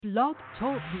Blog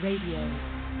Talk Radio.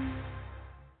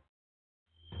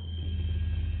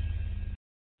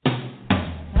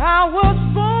 I was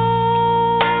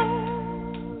born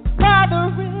by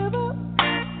the river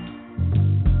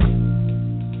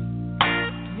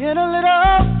in a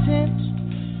little tent.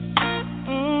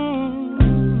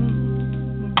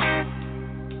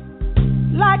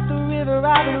 Like the river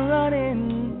I've been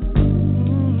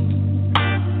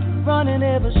running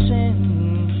ever since.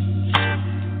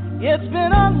 It's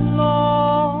been a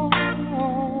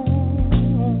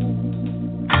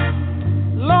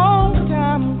long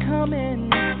time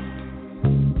coming,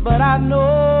 but I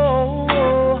know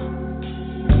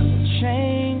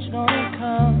change gonna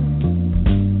come.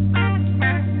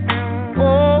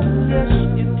 Oh, yes,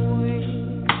 it will.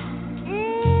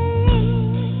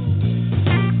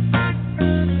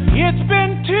 It's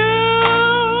been too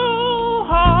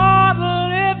hard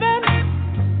living,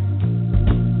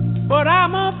 but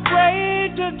I'm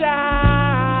afraid to die.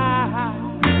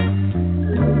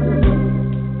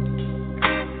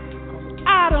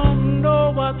 I don't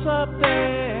know what's up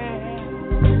there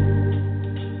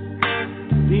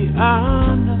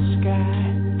beyond the sky.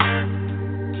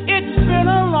 It's been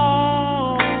a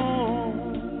long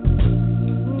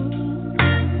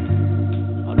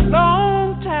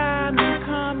time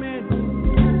coming,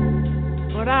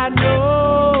 but I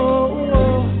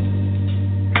know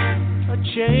a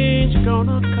change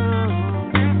gonna come.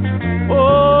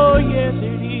 Oh, yes,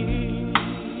 it is.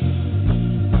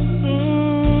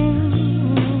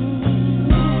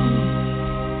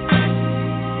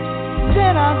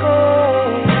 Then I go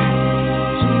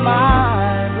to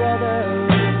my brother.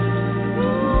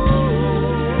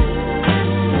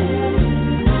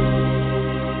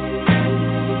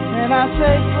 And I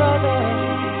say, brother,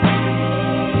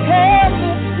 help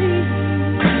me please.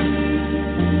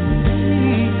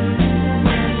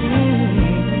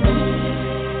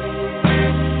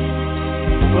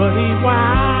 But he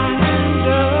winds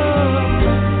up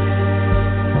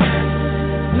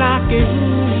knocking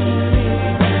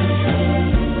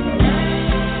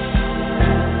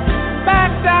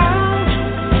back down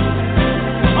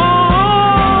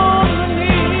on the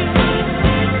knees.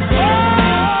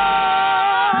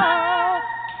 Oh,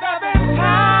 7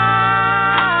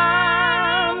 times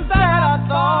that I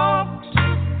thought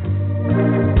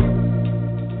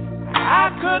I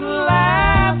couldn't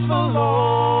last for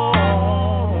long,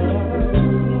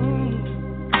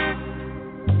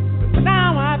 but now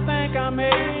I think I'm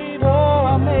able,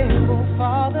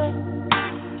 Father,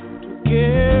 to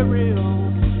carry on.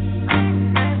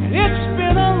 And it's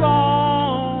been a long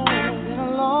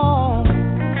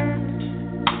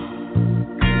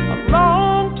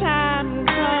time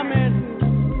coming,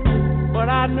 but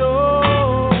I know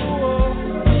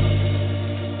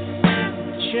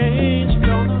change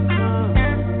gonna come.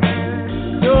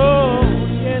 Oh,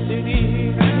 yes it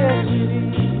is, yes it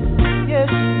is, yes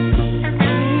it is.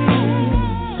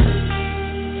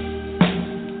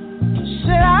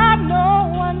 Said I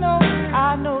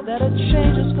know that a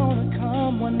change is gonna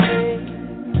come one day.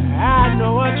 I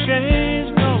know a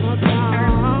change gonna come.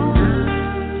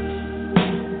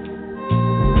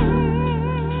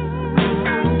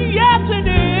 Yes it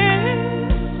is.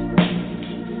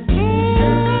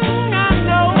 I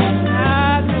know.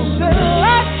 Said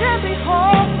life can be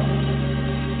hard.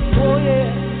 Oh yeah.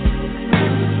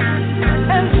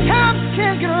 And times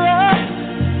can get rough,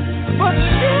 but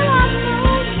still I know.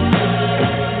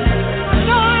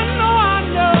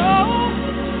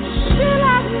 Still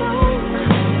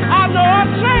I know a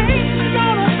change is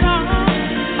gonna come.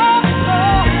 Oh,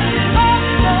 oh, oh,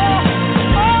 oh,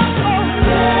 oh, oh.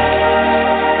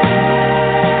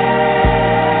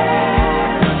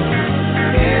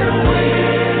 It will.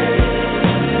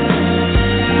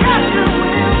 Yes, it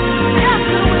will. Yes,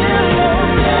 it will.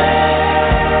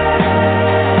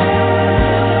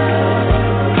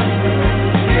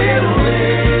 It will.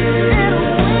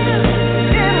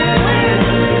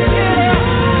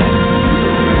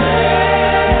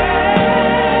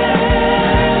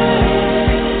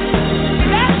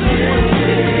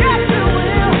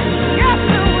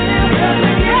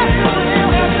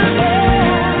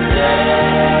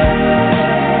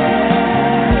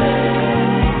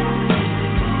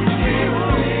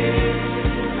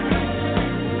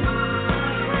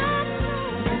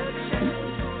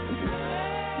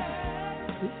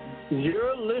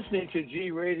 You're listening to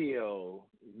G Radio,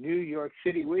 New York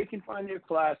City, where you can find your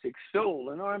classic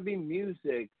soul and R&B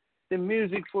music, the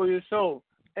music for your soul.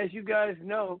 As you guys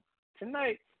know,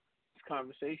 tonight it's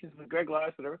conversations with Greg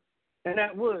Lassiter and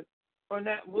Nat Wood, or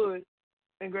Nat Wood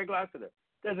and Greg Lassiter.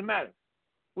 Doesn't matter.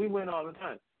 We win all the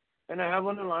time. And I have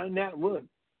on the line Nat Wood.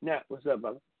 Nat, what's up,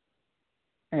 brother?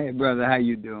 Hey, brother, how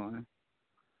you doing?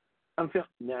 I'm feeling,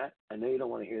 Nat, I know you don't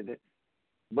want to hear this,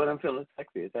 but I'm feeling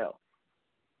sexy as hell.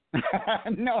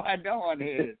 No, I don't want to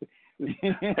hear it.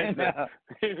 No.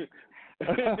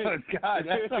 Oh, God,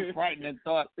 that's a frightening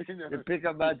thought to pick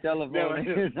up my telephone and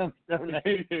hear some stuff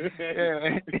like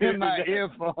in my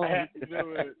earphones.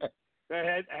 I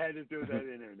had to throw that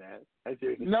in there, Nat.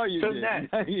 No, you so did.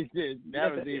 Nat, No, you did.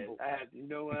 That was evil. I had to. You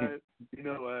know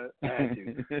what? I had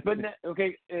to. But Nat,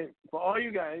 okay, for all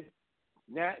you guys,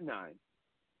 Nat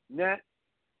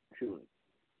truly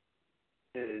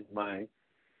is my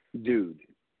dude.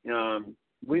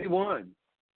 We won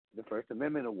the First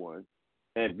Amendment Award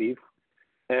at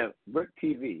Brick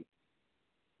TV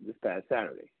this past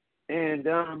Saturday, and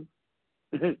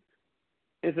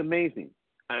it's amazing.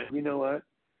 You know what?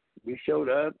 We showed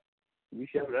up,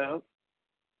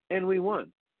 and we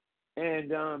won.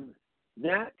 And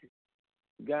that,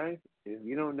 guys, if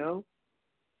you don't know,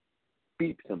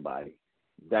 beep somebody.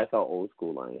 That's how old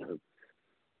school I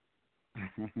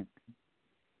am.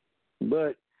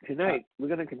 But tonight, we're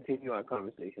going to continue our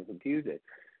conversation from Tuesday.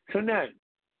 So now,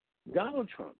 Donald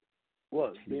Trump,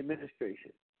 well, the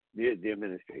administration has,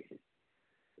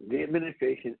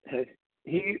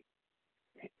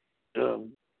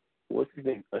 what's his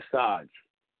name? Assange,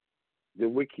 the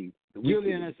wiki.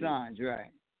 Julian Assange,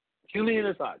 right. Julian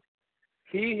Assange.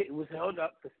 He was held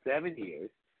up for 7 years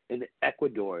in the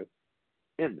Ecuador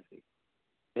embassy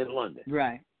in London.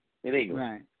 Right. In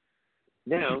England. Right.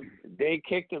 Now, they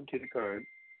kicked him to the curb.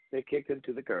 Right. They kicked him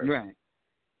to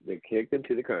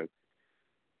the curb.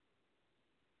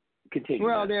 Continue.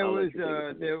 Well, there was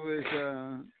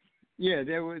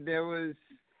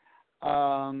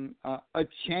a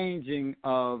changing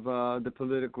of the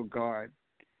political guard.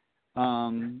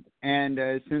 And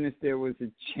as soon as there was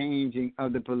a changing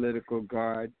of the political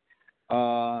guard,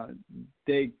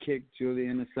 they kicked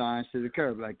Julian Assange to the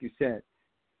curb, like you said.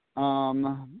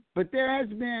 But there has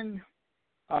been,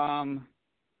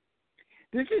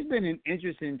 this has been an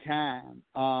interesting time.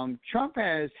 Trump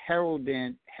has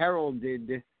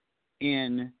heralded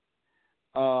in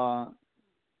a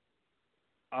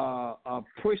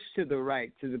push to the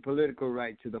right, to the political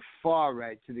right, to the far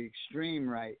right, to the extreme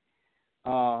right,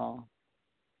 all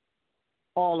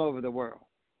over the world.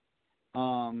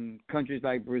 Countries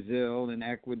like Brazil and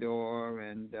Ecuador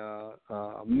and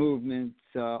movements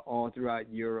all throughout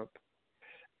Europe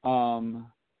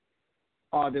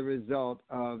are the result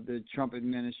of the Trump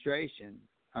administration.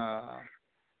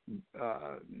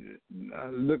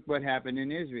 Look what happened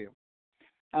in Israel.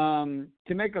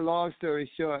 To make a long story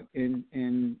short, in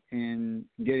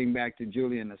getting back to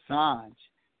Julian Assange,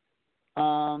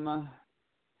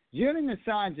 Julian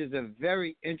Assange is a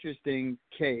very interesting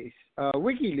case.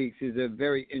 WikiLeaks is a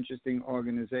very interesting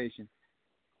organization.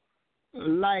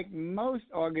 Like most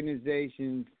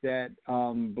organizations that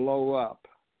blow up,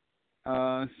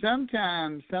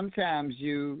 sometimes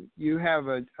you have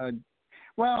a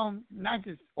well, not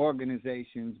just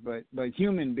organizations, but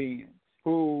human beings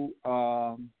who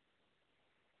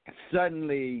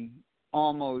suddenly,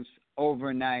 almost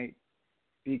overnight,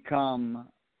 become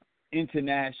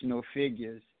international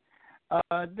figures.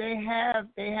 They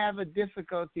have a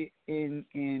difficulty in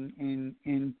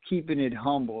keeping it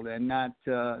humble and not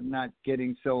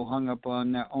getting so hung up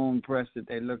on their own press that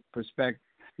they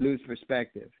lose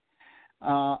perspective.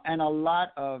 And a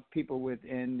lot of people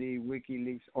within the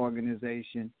WikiLeaks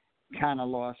organization kind of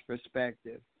lost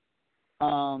perspective.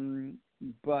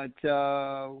 But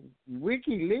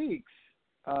WikiLeaks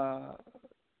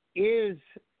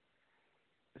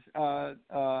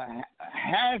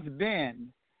has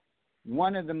been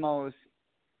one of the most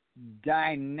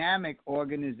dynamic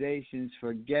organizations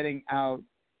for getting out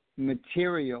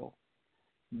material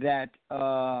that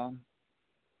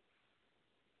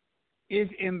is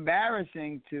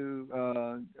embarrassing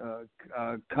to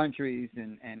countries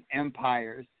and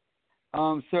empires.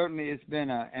 Certainly, it's been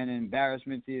an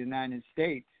embarrassment to the United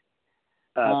States.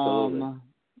 Absolutely.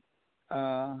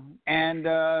 And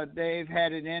they've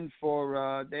had it in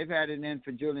for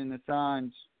Julian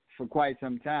Assange for quite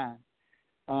some time.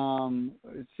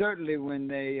 Certainly, when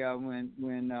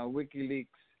WikiLeaks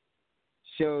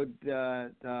showed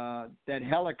that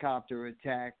helicopter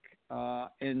attack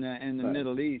in the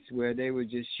Middle East, where they were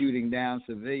just shooting down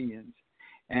civilians,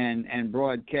 and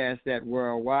broadcast that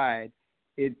worldwide,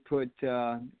 it put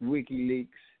WikiLeaks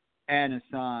and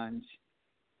Assange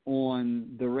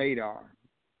on the radar.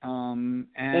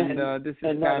 This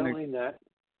is not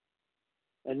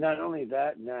only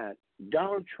that, Nat,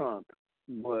 Donald Trump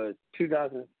was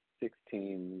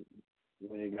 2016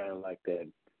 when he got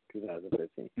elected,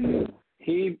 2015.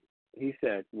 He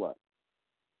said what?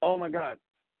 Oh my God,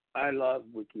 I love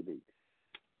WikiLeaks.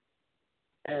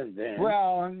 And then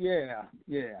Well,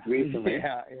 recently,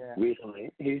 yeah.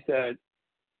 recently he said,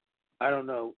 I don't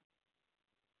know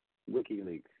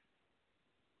WikiLeaks.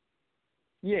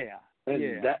 Yeah, And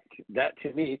yeah. that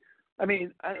to me, I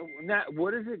mean,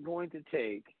 what is it going to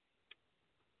take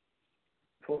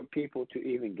for people to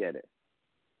even get it?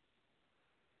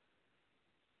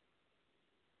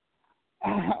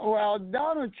 Well,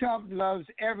 Donald Trump loves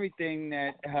everything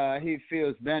that he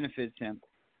feels benefits him.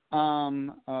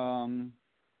 Donald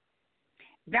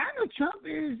Trump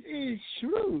is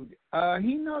shrewd.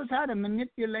 He knows how to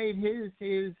manipulate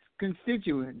his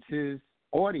constituents, his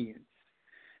audience,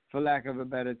 for lack of a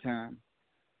better term.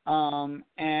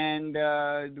 And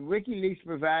WikiLeaks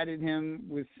provided him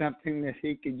with something that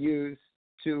he could use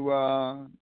to,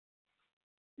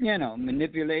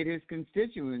 manipulate his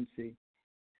constituency.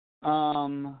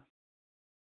 Donald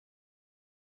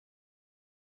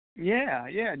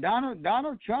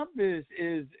Trump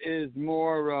is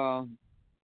more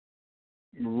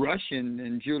Russian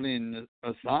than Julian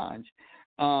Assange.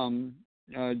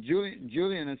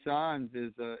 Julian Assange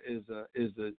is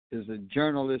a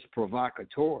journalist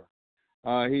provocateur.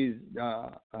 He's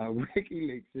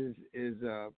WikiLeaks is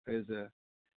a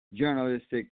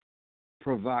journalistic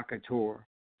provocateur.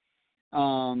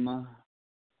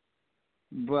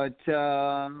 But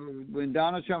when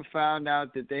Donald Trump found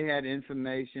out that they had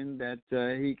information that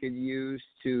he could use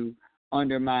to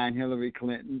undermine Hillary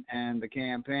Clinton and the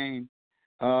campaign,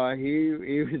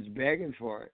 he was begging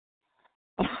for it.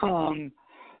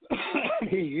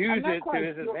 He used it to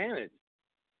his advantage.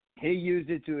 He used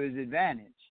it to his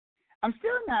advantage. I'm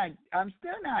still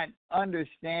not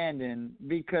understanding,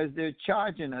 because they're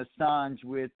charging Assange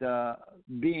with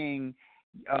being.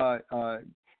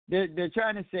 They're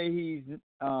trying to say he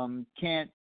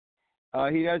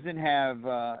doesn't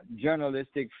have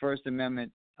journalistic First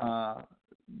Amendment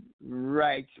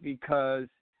rights, because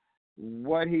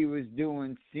what he was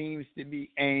doing seems to be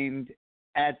aimed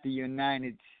at the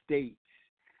United States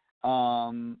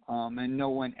and no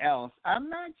one else. I'm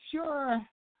not sure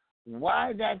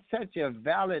why that's such a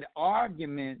valid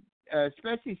argument,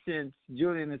 especially since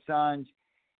Julian Assange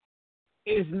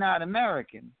is not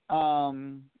American.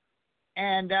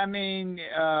 And I mean,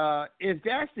 if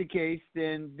that's the case,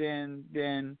 then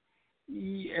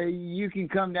you can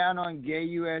come down on Gay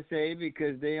USA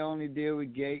because they only deal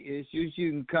with gay issues.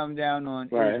 You can come down on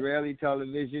Israeli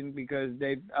television because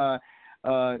they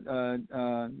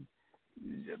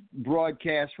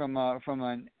broadcast from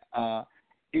an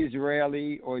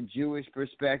Israeli or Jewish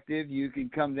perspective. You can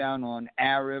come down on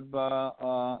Arab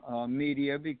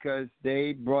media because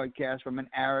they broadcast from an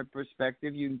Arab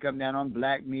perspective. You can come down on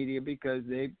black media because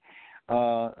they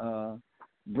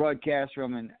broadcast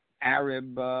from an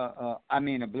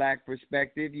a black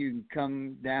perspective. You can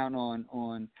come down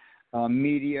on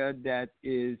media that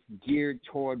is geared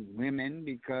toward women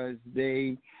because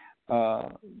they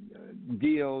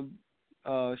deal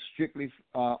strictly,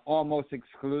 almost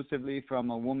exclusively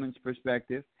from a woman's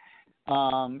perspective. So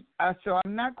I'm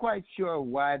not quite sure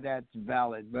why that's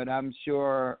valid, but I'm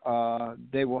sure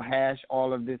they will hash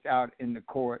all of this out in the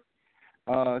court.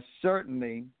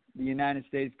 Certainly, the United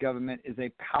States government is a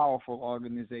powerful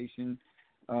organization,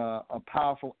 a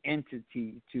powerful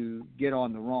entity to get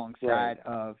on the wrong side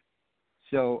of.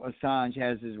 So Assange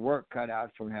has his work cut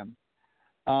out for him.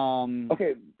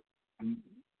 Okay.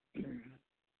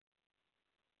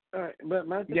 All right, but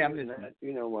my thing is that,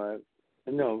 you know what?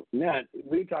 No, Nat,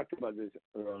 we talked about this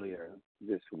earlier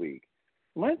this week.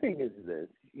 My thing is this,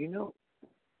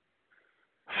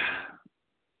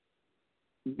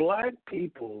 black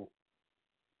people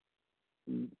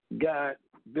got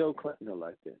Bill Clinton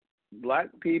elected. Black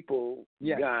people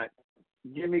got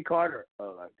Jimmy Carter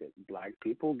elected. Black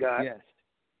people got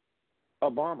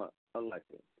Obama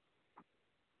elected.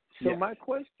 So my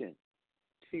question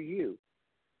to you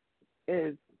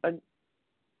is,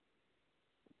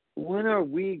 when are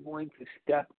we going to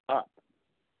step up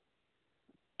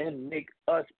and make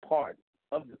us part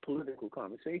of the political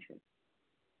conversation?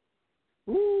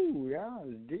 Ooh, yeah,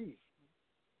 it's deep.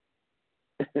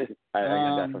 I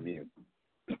got that from you.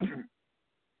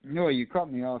 No, you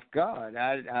caught me off guard.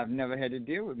 I've never had to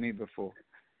deal with me before.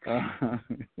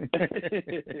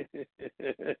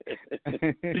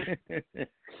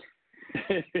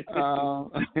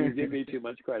 You give me too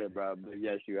much credit, bro, but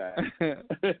yes, you have.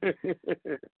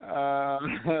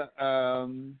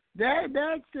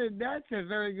 That's a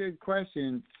very good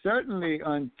question. Certainly,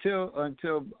 until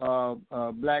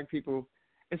black people,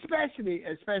 especially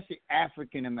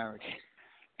African Americans,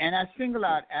 and I single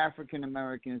out African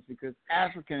Americans because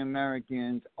African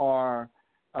Americans are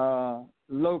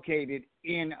located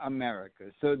in America.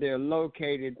 So they're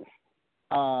located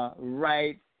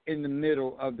right in the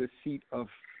middle of the seat of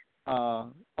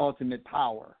ultimate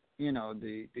power,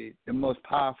 the most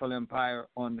powerful empire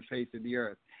on the face of the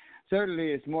earth.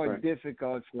 Certainly it's more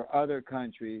difficult for other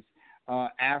countries,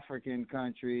 African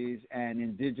countries and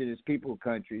indigenous people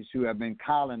countries who have been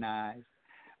colonized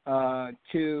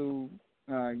to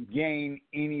gain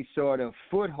any sort of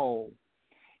foothold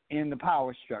in the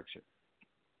power structure.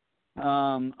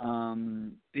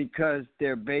 Because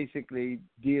they're basically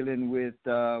dealing with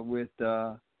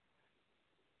an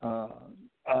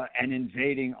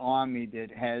invading army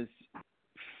that has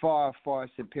far, far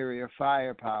superior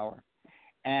firepower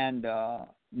and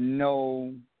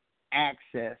no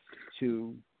access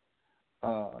to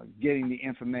getting the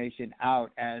information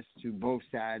out as to both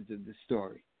sides of the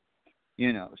story.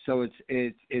 So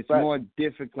it's more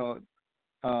difficult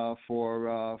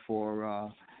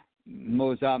for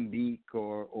Mozambique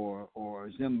or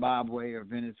Zimbabwe or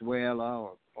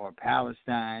Venezuela or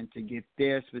Palestine to get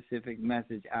their specific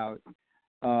message out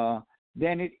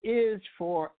than it is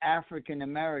for African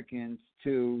Americans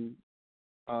to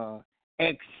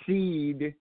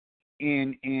exceed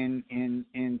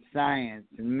in science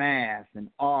and math and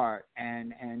art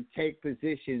and take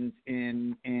positions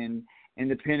in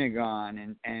the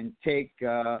Pentagon and take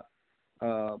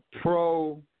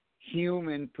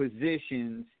pro-human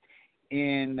positions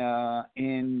in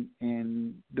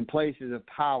the places of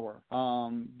power.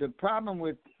 The problem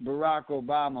with Barack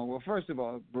Obama, well, first of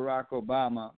all, Barack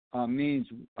Obama means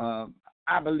I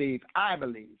believe,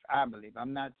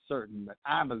 I'm not certain, but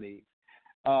I believe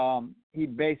he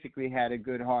basically had a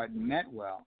good heart and meant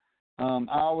well. I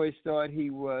always thought he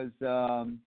was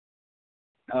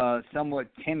somewhat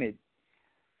timid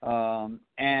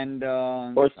and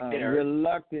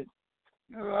reluctant.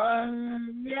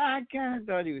 I kind of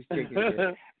thought he was chicken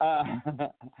shit.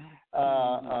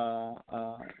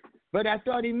 But I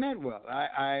thought he meant well.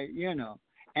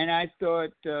 And I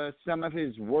thought some of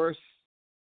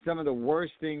the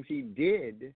worst things he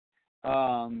did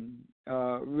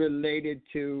related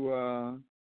to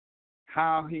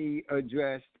how he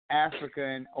addressed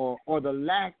Africa or the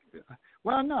lack.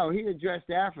 Well, no, he addressed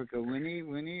Africa when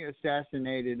he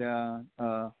assassinated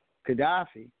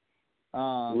Gaddafi.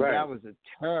 That was a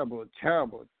terrible,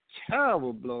 terrible,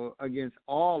 terrible blow against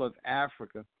all of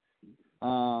Africa.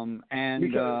 And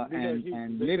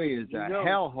Libya is a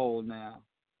hellhole now.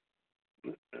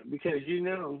 Because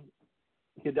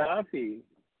Gaddafi,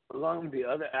 along with the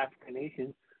other African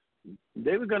nations,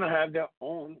 they were going to have their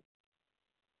own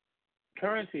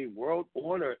currency, world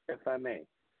order, if I may.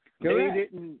 Correct.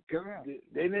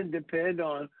 They didn't depend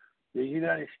on the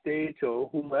United States or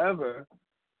whomever,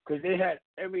 because they had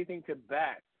everything to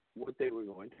back what they were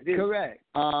going to do. Correct.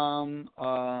 Well,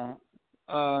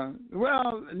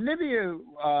 Libya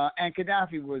and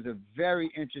Gaddafi was a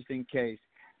very interesting case.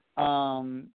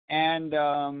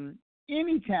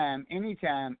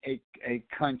 Anytime a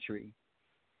country,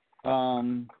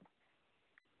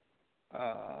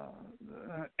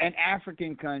 an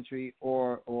African country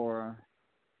or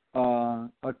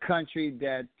a country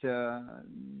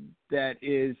that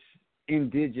is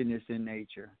indigenous in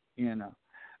nature,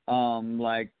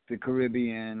 like the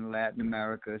Caribbean, Latin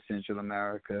America, Central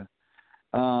America,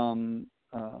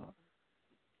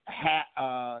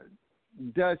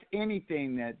 does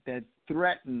anything that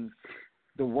threatens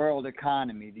the world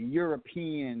economy, the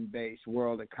European-based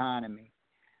world economy,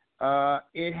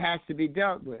 it has to be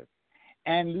dealt with.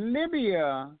 And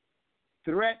Libya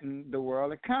threatened the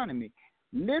world economy.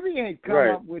 Libya had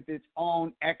come up with its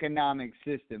own economic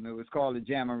system. It was called the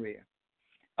Jamahiriya,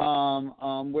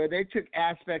 where they took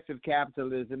aspects of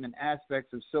capitalism and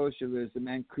aspects of socialism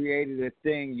and created a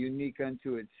thing unique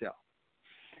unto itself.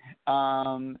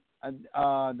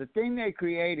 The thing they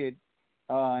created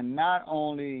not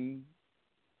only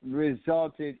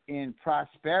resulted in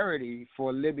prosperity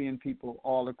for Libyan people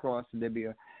all across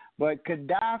Libya, but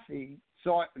Gaddafi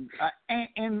saw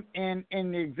in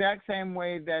the exact same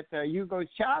way that Hugo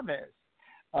Chavez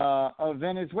of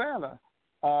Venezuela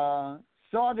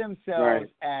saw themselves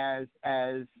as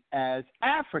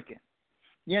African.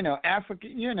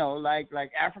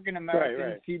 Like African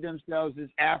Americans see themselves as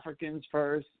Africans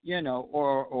first,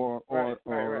 or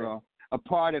a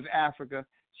part of Africa.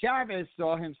 Chavez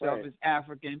saw himself as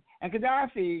African, and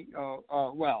Gaddafi,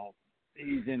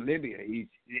 he's in Libya, he's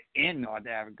in North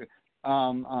Africa,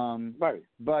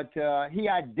 but he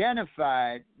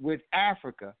identified with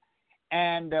Africa,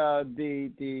 and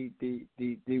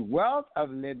the wealth of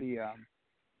Libya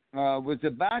was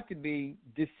about to be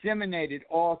disseminated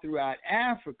all throughout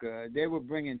Africa. They were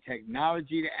bringing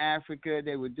technology to Africa.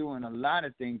 They were doing a lot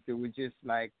of things that were just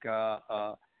like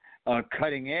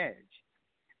cutting edge.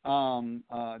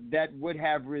 That would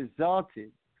have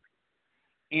resulted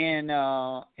in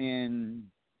a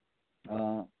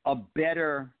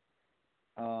better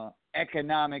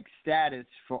economic status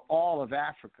for all of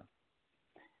Africa.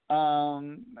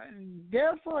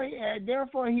 Therefore,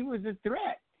 he was a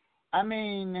threat. I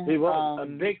mean, he was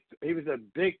a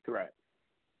big threat.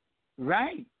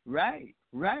 Right.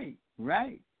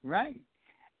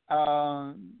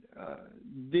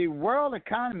 The world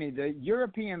economy, the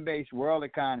European-based world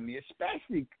economy,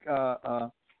 especially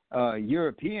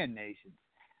European nations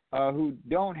who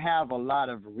don't have a lot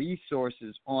of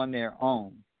resources on their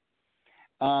own,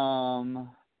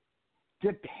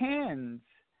 depends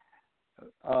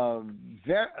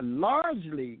very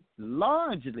largely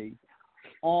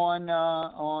on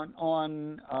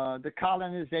the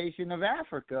colonization of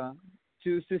Africa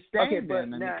to sustain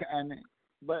them.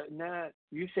 But now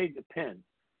you say depend.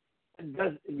 It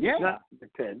does Yeah. not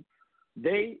depend.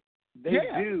 They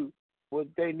do what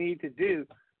they need to do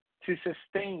to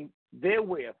sustain their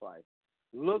way of life.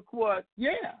 Look what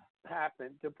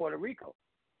happened to Puerto Rico.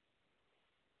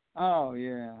 Oh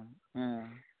yeah.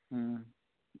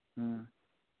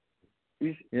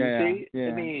 You see? Yeah.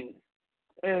 I mean,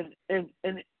 and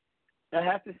I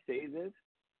have to say this,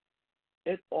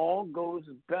 it all goes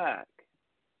back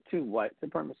to white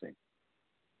supremacy.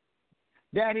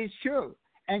 That is true.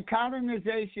 And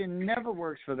colonization never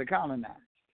works for the colonized.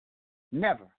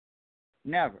 Never.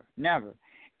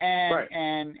 And right.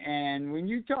 and when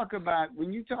you talk about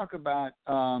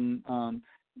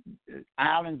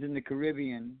islands in the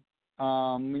Caribbean,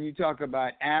 when you talk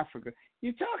about Africa,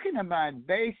 you're talking about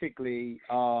basically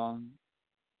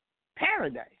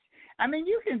paradise. I mean,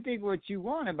 you can think what you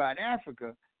want about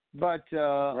Africa, but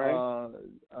the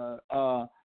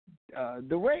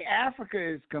way Africa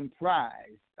is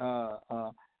comprised,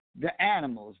 the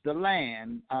animals, the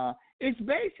land, it's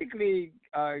basically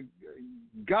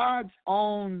God's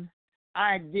own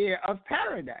idea of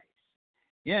paradise.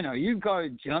 You know, you can call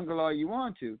it jungle all you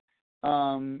want to,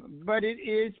 but it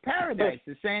is paradise.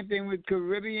 The same thing with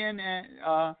Caribbean and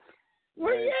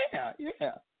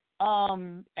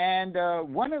and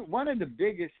one of the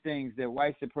biggest things that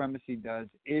white supremacy does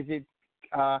is it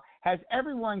has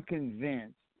everyone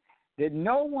convinced that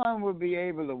no one will be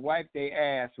able to wipe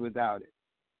their ass without it.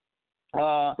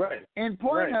 In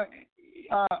point of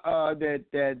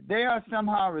that they are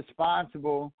somehow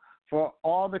responsible for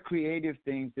all the creative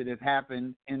things that have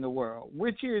happened in the world,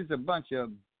 which is a bunch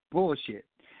of bullshit.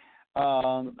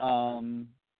 But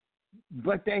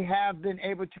they have been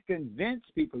able to convince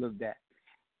people of that.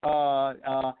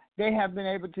 They have been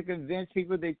able to convince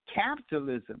people that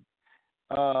capitalism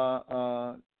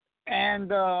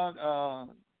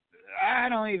I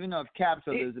don't even know if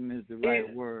capitalism is the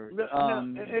right word. No,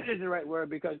 it is the right word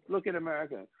because look at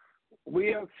America.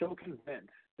 We are so convinced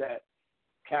that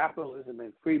capitalism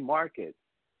and free market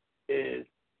is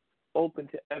open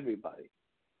to everybody,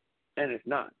 and it's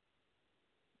not.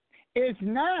 It's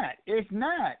not.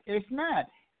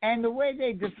 And the way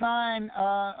they define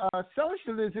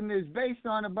socialism is based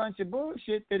on a bunch of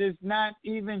bullshit that is not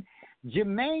even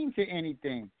germane to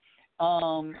anything.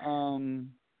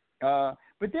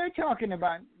 But they're talking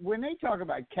about, when they talk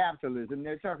about capitalism,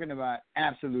 they're talking about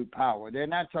absolute power. They're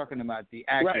not talking about the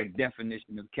actual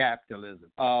definition of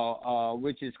capitalism,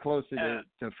 which is closer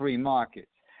to free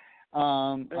markets.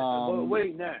 But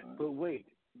wait,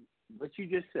 what you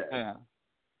just said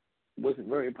wasn't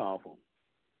very powerful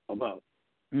about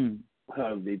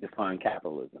how they define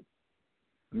capitalism.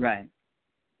 Right.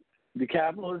 The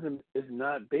capitalism is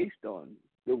not based on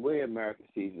the way America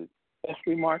sees it. That's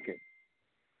free market.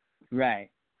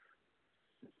 Right.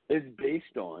 It's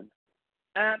based on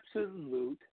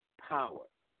absolute power.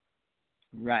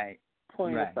 Right.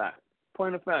 Point of fact.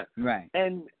 Right.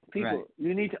 And people,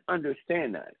 you need to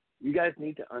understand that. You guys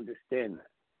need to understand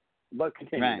that. But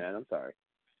continue that. I'm sorry.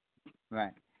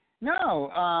 Right. No,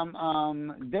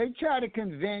 they try to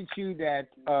convince you that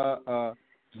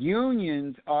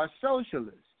unions are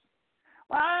socialist.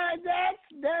 Well,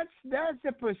 that's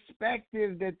a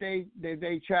perspective that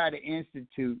they try to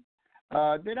institute.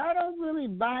 That I don't really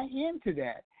buy into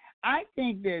that. I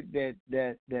think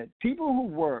that people who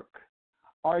work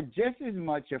are just as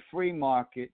much a free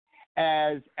market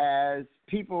as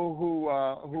people who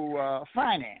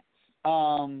finance.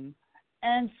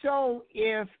 And so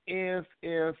if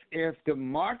the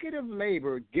market of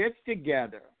labor gets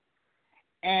together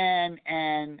and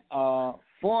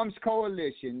forms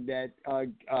coalition that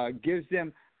gives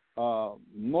them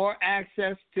more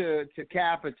access to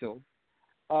capital,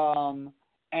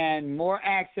 and more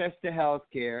access to health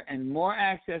care and more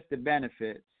access to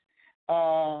benefits,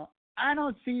 I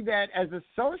don't see that as a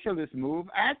socialist move.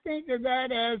 I think of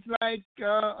that as like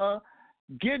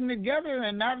getting together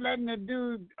and not letting the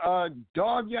dude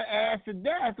dog your ass to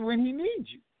death when he needs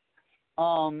you.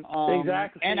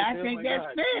 Exactly. And I think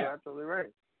that's fair. You're absolutely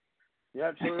right. You're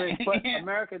absolutely right. But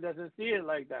America doesn't see it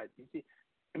like that. You see,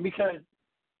 because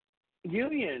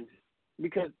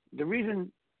the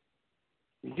reason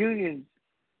unions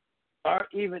are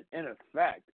even in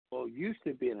effect, or used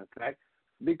to be in effect,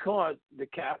 because the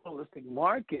capitalistic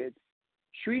markets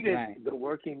treated the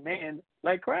working man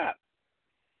like crap.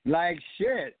 Like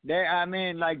shit.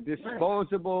 Like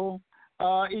disposable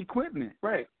equipment.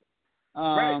 Right.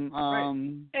 Right.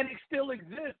 And it still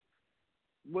exists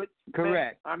with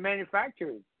our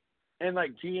manufacturers and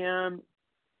like GM,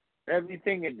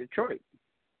 everything in Detroit.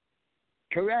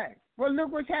 Correct. Well,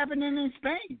 look what's happening in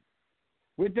Spain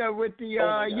with the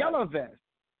yellow vest.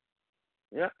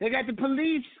 Yeah. They got the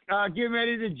police getting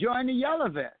ready to join the yellow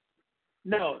vest.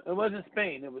 No, it wasn't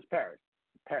Spain. It was Paris.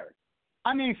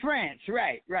 I mean France,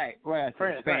 right. Well,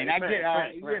 France, Spain.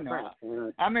 France.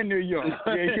 I'm in New York.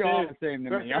 You're all the same to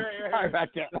me. I'm sorry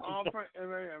about that. All France.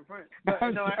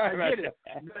 But no, I get it.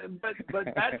 But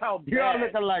that's how bad. You all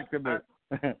look alike to me.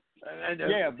 I know.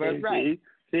 Yeah, but right.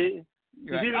 See?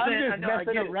 Right. I'm just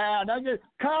messing around.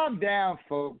 Calm down,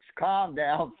 folks. No.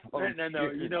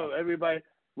 You know, everybody.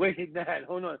 Wait,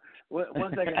 hold on.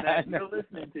 One second, Nat. You're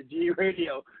listening to G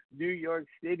Radio, New York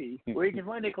City, where you can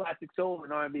find the classic soul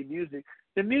and R&B music,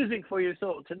 the music for your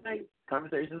soul. Tonight,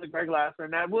 Conversations with Greg Lassiter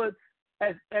and Nat Wood,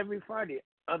 as every Friday.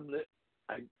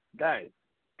 Guys,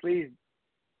 please,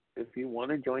 if you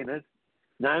want to join us,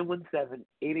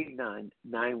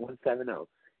 917-889-9170.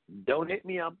 Don't hit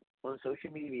me up on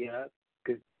social media,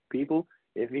 because people,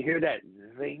 if you hear that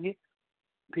zing,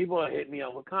 people are hitting me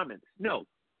up with comments. No,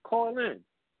 call in.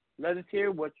 Let us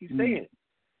hear what you're saying.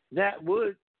 Nat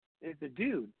Wood is the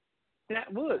dude.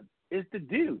 Nat Wood is the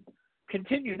dude.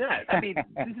 Continue that. I mean,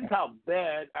 this is how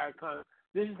bad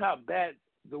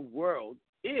the world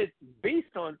is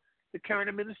based on the current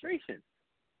administration.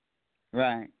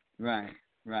 Right. But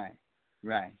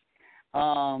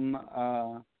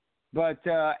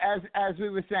as we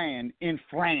were saying, in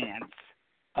France,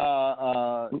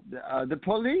 the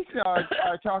police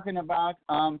are talking about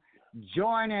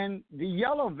joining the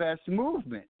Yellow Vest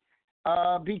movement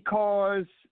because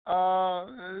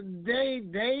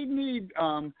they need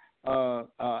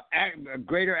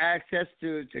greater access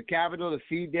to capital to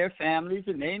feed their families,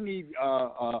 and they need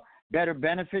better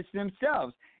benefits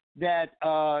themselves. That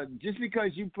just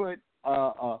because you put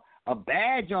a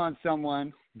badge on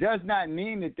someone does not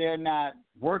mean that they're not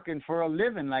working for a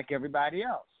living like everybody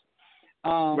else.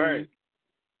 Right.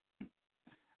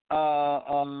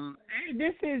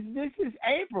 This is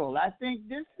April. I think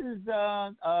this is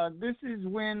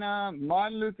when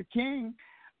Martin Luther King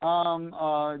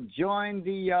joined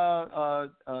the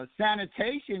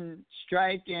sanitation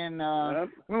strike in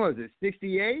when was it,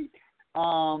 68?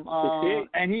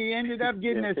 And he ended up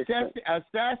getting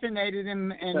assassinated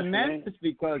in Memphis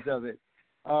because of it.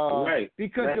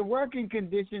 Because the working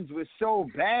conditions were so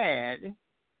bad.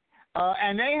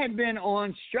 And they had been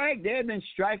on strike. They had been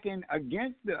striking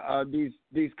against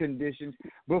these conditions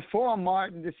before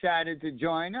Martin decided to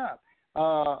join up.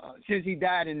 Since he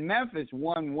died in Memphis,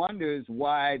 one wonders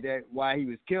why he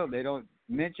was killed. They don't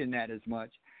mention that as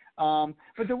much.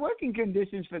 But the working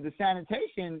conditions for the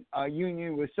sanitation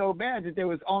union were so bad that there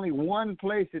was only one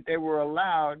place that they were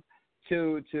allowed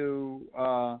to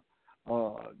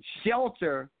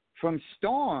shelter from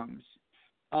storms.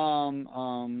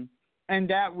 And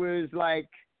that was like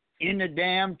in the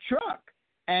damn truck,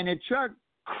 and the truck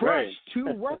crushed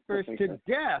two workers to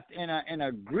death in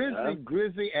a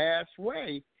grisly ass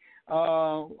way,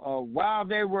 while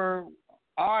they were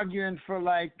arguing for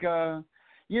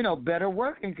better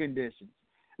working conditions.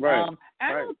 I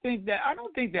don't think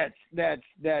that's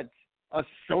a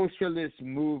socialist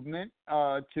movement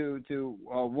to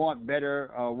want better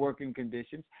working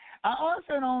conditions. I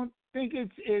also don't think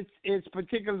it's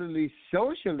particularly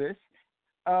socialist.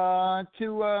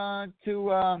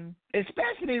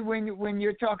 Especially when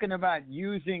you're talking about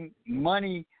using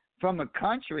money from a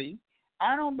country,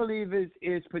 I don't believe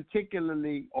it's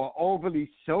particularly or overly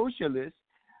socialist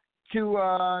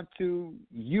to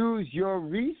use your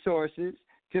resources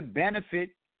to benefit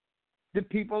the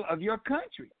people of your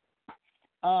country.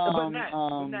 But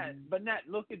Nat,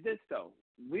 look at this though.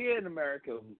 We in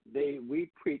America, we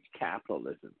preach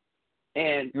capitalism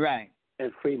and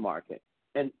free market.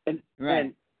 And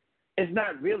It's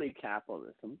not really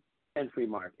capitalism and free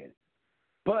market,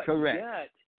 but Correct.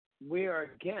 yet we are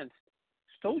against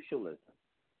socialism.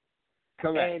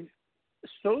 Correct. And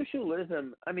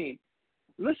socialism, I mean,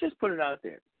 let's just put it out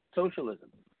there. Socialism,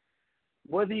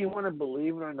 whether you want to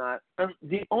believe it or not,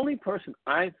 the only person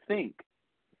I think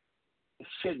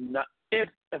should not, if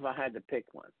I had to pick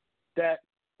one, that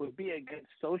would be against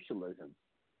socialism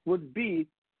would be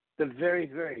the very,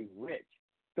 very rich,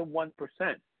 the 1%.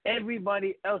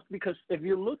 Everybody else, because if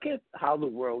you look at how the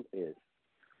world is,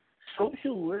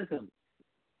 socialism,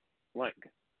 like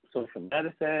social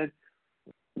medicine,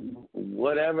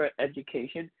 whatever,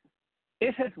 education,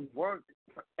 it has worked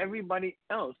for everybody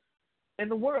else in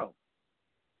the world.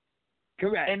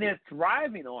 Correct. And they're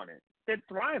thriving on it. They're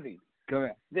thriving.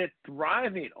 Correct. They're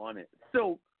thriving on it.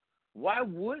 So why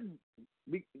would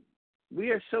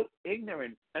we are so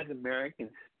ignorant as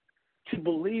Americans to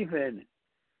believe in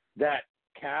that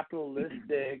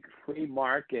capitalistic free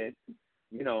market,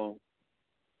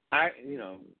 I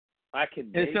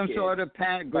can It's some sort of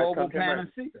global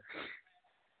panacea.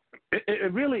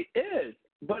 It really is.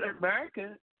 But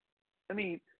America, I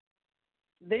mean,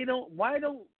 they don't. Why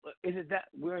don't? Is it that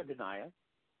we're in denial,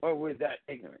 or we're that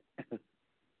ignorant?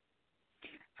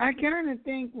 I kind of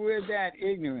think we're that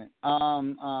ignorant.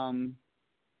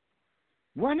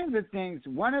 One of the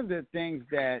things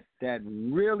that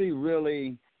really,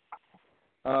 really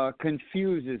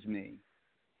confuses me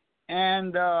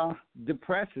and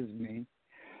depresses me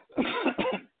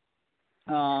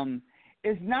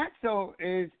is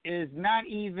not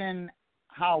even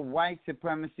how white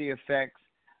supremacy affects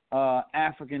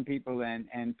African people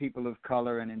and people of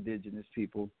color and indigenous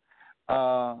people,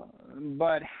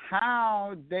 but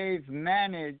how they've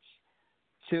managed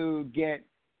to get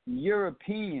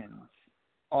Europeans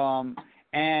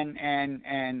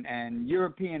and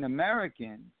European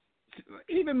Americans,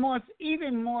 even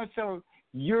more so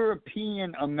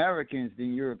European Americans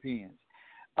than Europeans,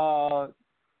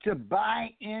 to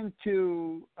buy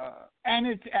into and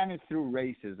it's through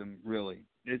racism, really.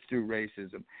 It's through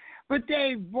racism. But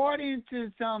they bought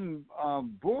into some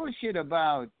bullshit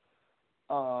about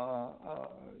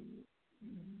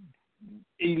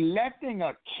electing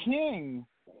a king,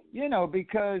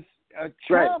 because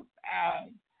Trump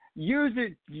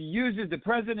uses the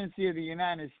presidency of the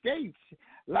United States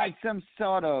like some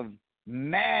sort of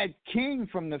mad king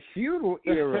from the feudal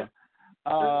era.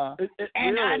 And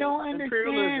really, I don't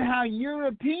understand how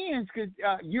Europeans could,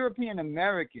 European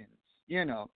Americans,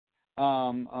 but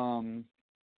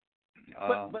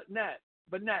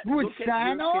Nat, would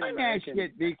sign on that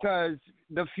shit because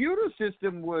the feudal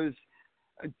system was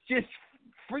just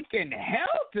freaking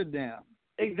hell to them.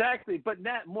 Exactly, but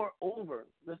Nat, moreover,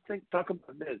 talk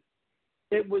about this.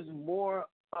 It was more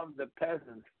of the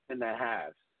peasants than the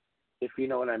haves, if you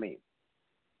know what I mean.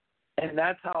 And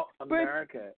that's how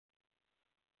America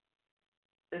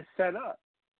is set up.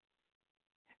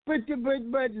 But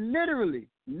literally,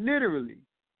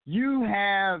 you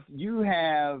have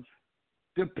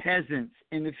the peasants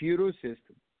in the feudal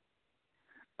system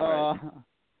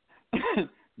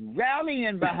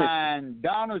rallying behind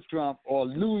Donald Trump or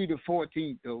Louis the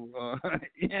 14th or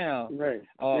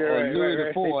Louis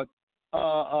the 4th.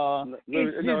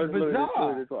 It's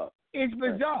bizarre. It's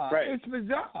bizarre. Right. It's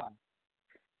bizarre.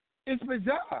 It's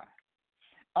bizarre.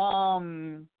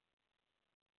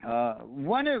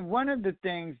 One of the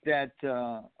things that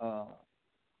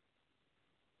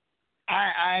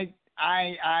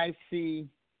I see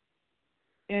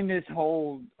in this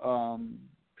whole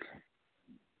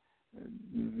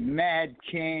Mad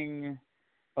King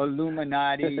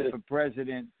Illuminati for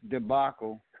president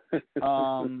debacle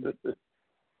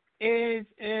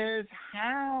is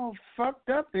how fucked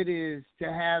up it is to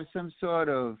have some sort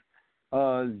of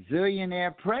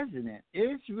zillionaire president.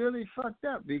 It's really fucked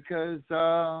up because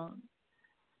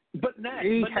But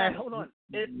Nat, hold on.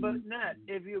 But Nat,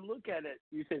 if you look at it,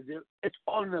 you say it's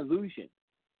all an illusion.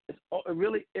 It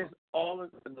really is all an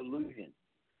illusion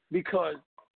because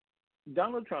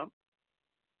Donald Trump,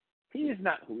 he is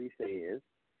not who he say he is.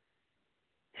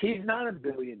 He's not a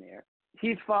billionaire.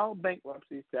 He's filed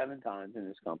bankruptcy 7 times in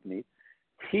his company.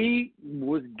 He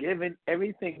was given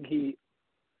everything he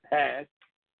had.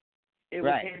 It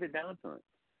was handed down to him.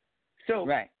 So,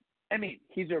 I mean,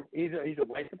 he's a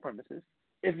white supremacist.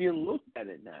 If you look at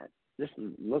it, Nat, just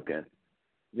look at it.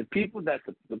 The people that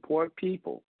the poor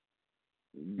people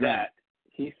that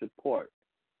he supports,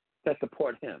 that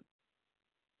support him,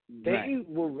 they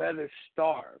will rather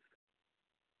starve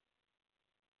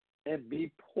and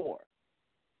be poor.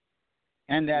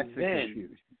 And that's the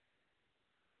confusion.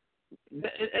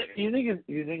 You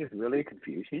think it's really a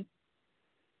confusion?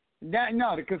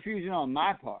 No, the confusion on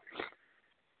my part.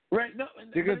 Right. No,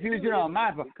 The confusion on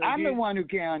my part. I'm the you, one who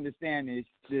can't understand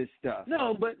this stuff.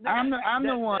 No, but I'm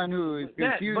the one who is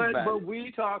confused by it. But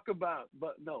we talk about,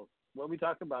 when we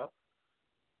talk about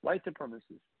white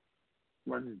supremacists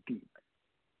runs deep.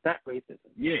 Not racism.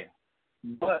 Yeah.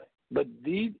 But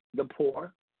the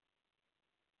poor,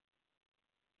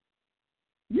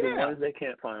 the ones that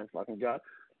can't find a fucking job,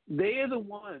 they are the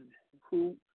ones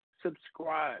who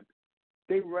subscribe.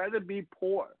 They'd rather be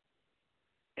poor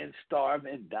and starve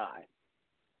and die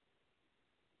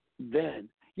than.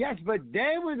 Yes, but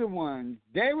they were the ones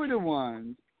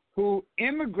who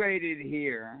immigrated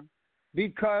here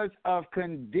because of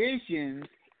conditions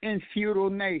in feudal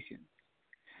nations.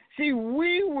 See,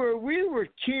 we were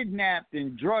kidnapped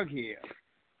and drug here.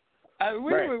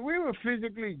 We were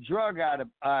physically drug out of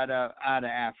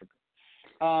Africa.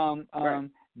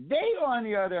 They, on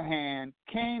the other hand,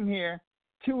 came here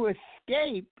to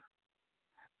escape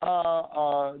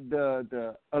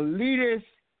the elitist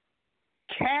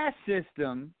caste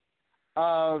system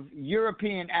of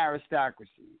European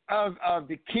aristocracy, of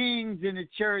the kings and the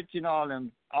church and all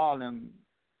them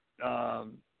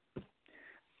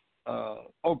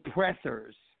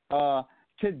oppressors to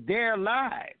their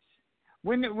lives.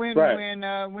 When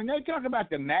they talk about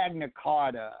the Magna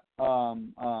Carta,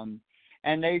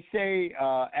 and they say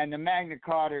and the Magna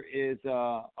Carta is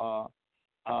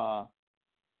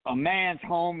a man's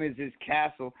home is his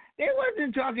castle. They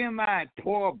wasn't talking about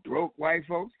poor, broke white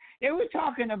folks. They were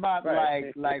talking about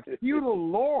like feudal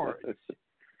lords.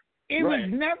 It was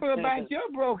never about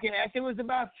your broke ass. It was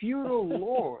about feudal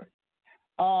lords.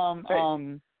 How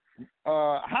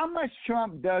much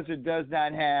Trump does or does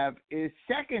not have is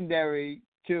secondary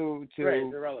to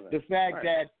the fact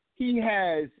that he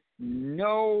has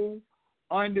no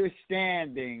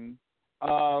understanding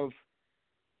of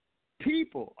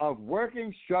people, of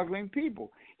working, struggling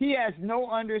people. He has no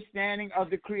understanding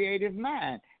of the creative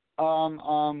mind.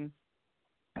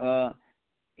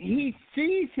 He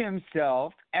sees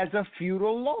himself as a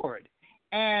feudal lord,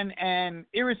 and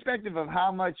irrespective of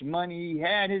how much money he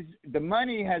had, the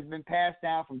money has been passed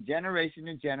down from generation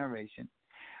to generation.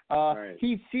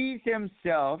 He sees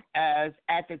himself as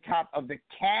at the top of the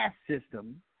caste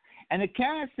system, and the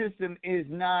caste system is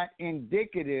not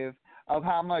indicative of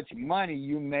how much money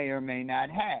you may or may not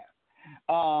have.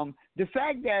 The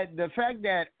fact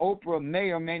that Oprah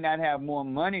may or may not have more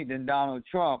money than Donald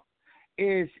Trump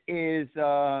is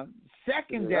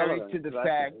secondary to the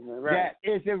fact that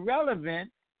is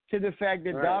irrelevant to the fact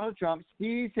that Donald Trump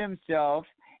sees himself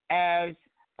as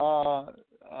her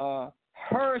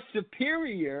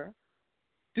superior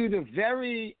through the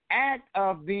very act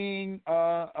of being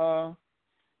a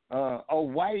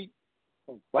white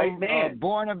man,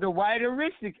 born of the white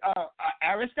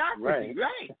aristocracy.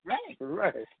 Right.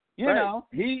 You know,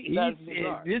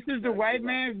 this is the white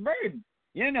man's burden.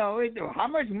 You know, how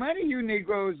much money you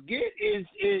Negroes get is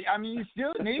I mean, you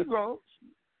still Negroes.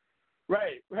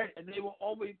 Right. And they will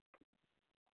always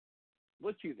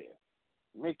put you there,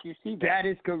 make you see that. That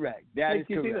is correct. That is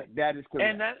correct.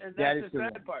 And that's the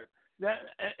sad part. That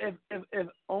if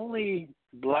only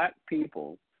black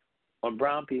people or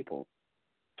brown people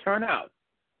turn out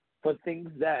for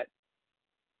things that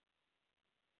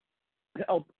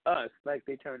help us, like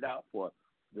they turned out for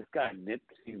this guy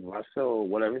Nipsey Russell,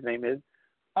 whatever his name is.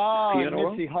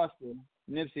 Nipsey Hussle.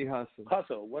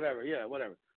 Hussle, whatever.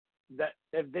 That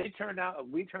if we turn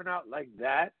out like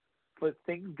that for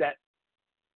things that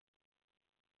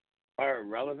are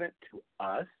relevant to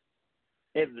us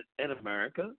in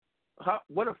America,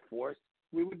 what a force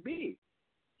we would be.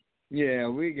 Yeah,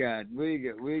 we got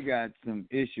some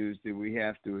issues that we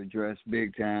have to address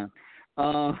big time.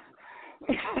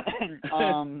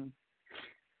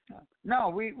 No,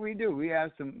 we do. We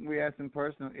have some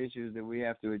personal issues that we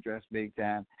have to address big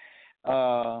time.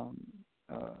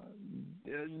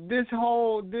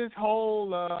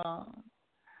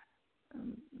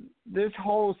 This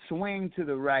whole swing to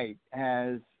the right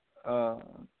has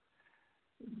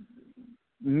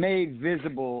made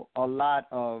visible a lot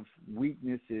of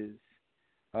weaknesses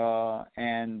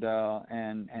and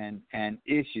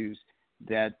issues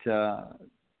that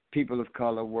people of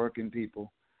color, working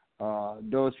people,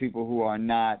 those people who are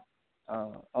not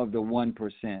of the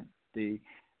 1%,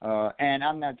 and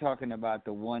I'm not talking about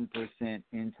the 1%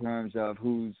 in terms of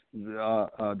who's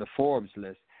the Forbes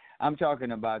list. I'm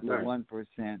talking about the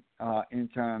 1% in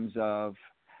terms of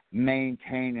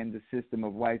maintaining the system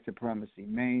of white supremacy,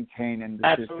 maintaining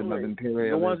the system of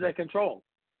imperialism. The ones that control.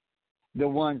 The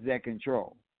ones that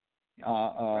control.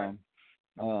 A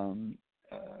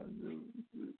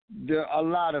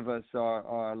lot of us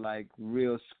are like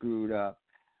real screwed up.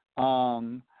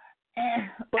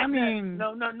 But I mean,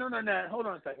 no. Hold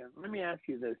on a second. Let me ask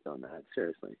you this on that.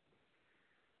 Seriously,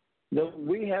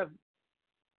 we have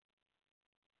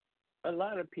a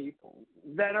lot of people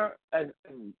that are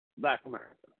in Black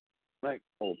America, like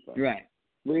old folks. right.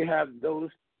 We have those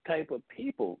type of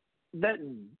people that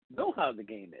know how the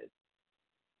game is.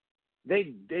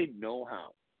 They know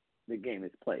how the game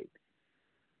is played,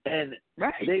 and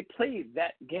Right. they play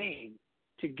that game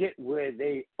to get where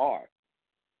they are.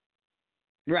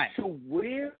 Right. So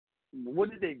what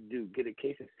did they do? Get a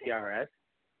case of CRS?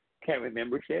 Can't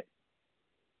remember shit.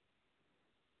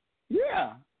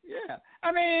 Yeah.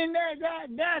 I mean,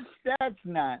 that's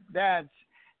not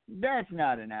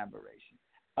an aberration.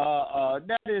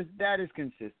 That is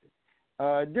consistent.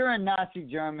 During Nazi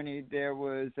Germany, there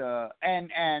was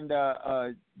and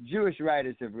Jewish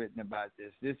writers have written about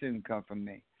this. This didn't come from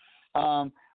me.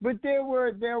 But there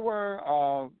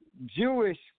were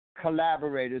Jewish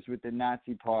collaborators with the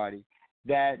Nazi Party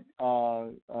that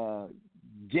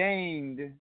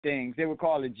gained things. They were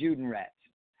called the Judenrats.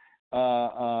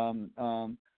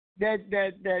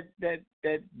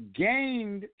 That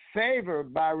gained favor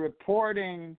by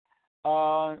reporting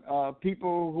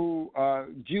people who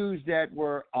Jews that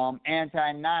were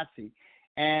anti-Nazi,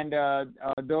 and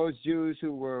those Jews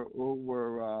who were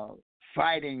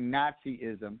fighting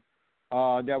Nazism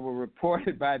that were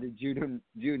reported by the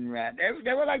Judenrat.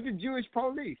 They were like the Jewish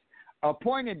police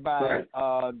appointed by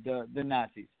the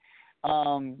Nazis,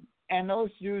 and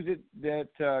those Jews that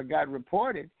got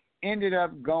reported ended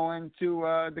up going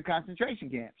to the concentration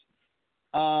camps.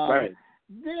 Right.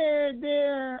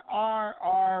 There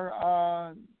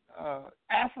are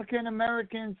African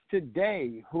Americans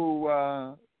today who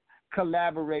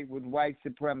collaborate with white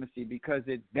supremacy because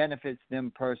it benefits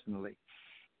them personally.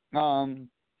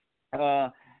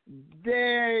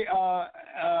 They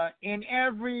in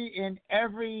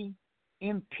every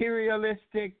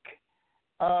imperialistic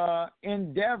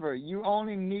endeavor, you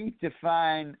only need to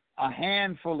find a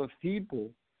handful of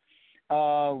people.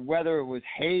 Whether it was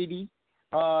Haiti.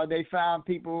 They found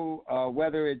people,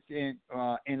 whether it's in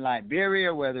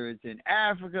Liberia, whether it's in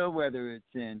Africa, whether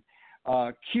it's in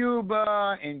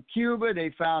Cuba. In Cuba, they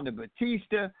found a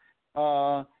Batista.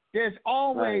 There's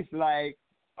always like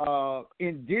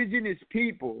indigenous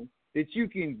people that you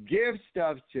can give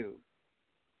stuff to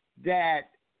that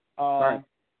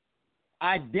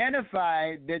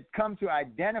come to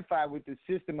identify with the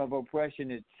system of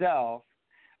oppression itself.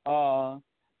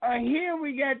 Here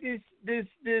we got this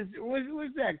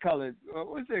what's that color?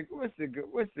 What's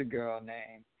the girl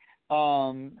name?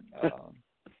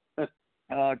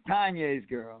 Kanye's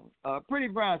girl, pretty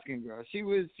brown skin girl. She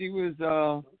was.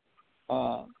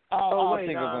 I'll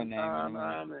think of her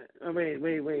name.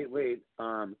 Wait.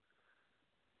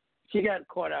 She got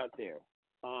caught out there.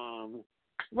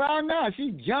 Well, no,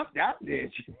 she jumped out there.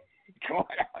 She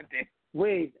caught out there.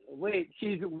 Wait.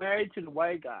 She's married to the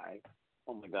white guy.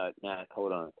 Oh my God, Nah,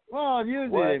 hold on. Well,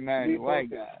 usually they marry the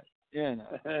white guys. You know,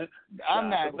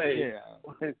 I'm not. Yeah.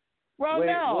 Well,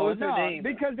 no,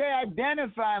 because they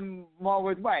identify more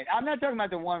with white. I'm not talking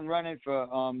about the one running for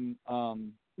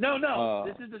No.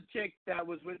 This is a chick that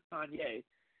was with Kanye,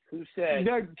 who said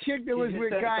the chick that was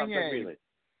with Kanye,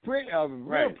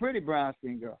 real pretty brown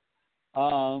skin girl.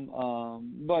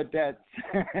 But that's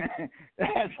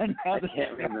that's another. I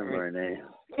can't remember her name.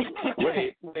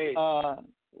 Wait.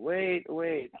 We'll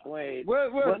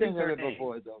think of it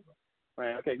before it's over.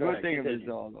 Right. Okay. We'll think of it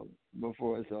all over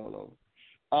before it's all over.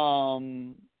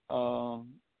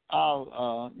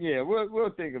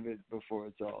 We'll think of it before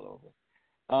it's all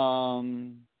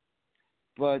over.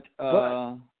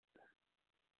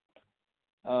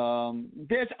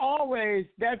 There's always,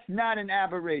 that's not an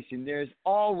aberration. There's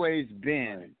always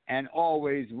been and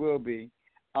always will be.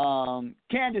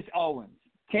 Candace Owens.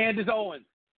 Candace Owens.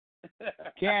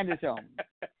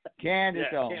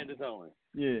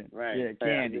 Yeah. Right. Yeah,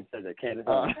 Candy. I said that. Candace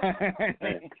Owens.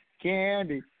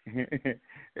 Candy.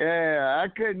 Yeah, I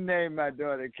couldn't name my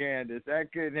daughter Candace. I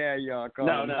couldn't have y'all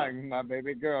call my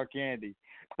baby girl Candy.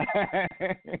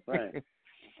 Right.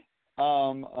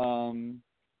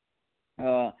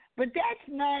 But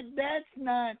that's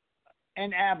not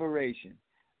an aberration.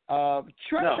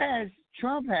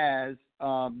 Trump has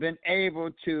been able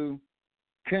to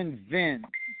convince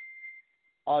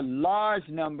a large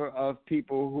number of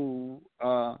people who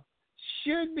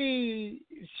should be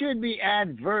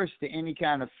adverse to any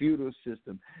kind of feudal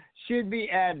system, should be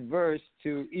adverse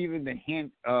to even the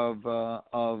hint of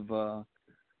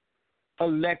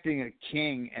electing a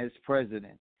king as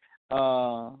president,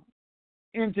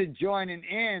 into joining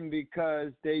in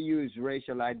because they use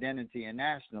racial identity and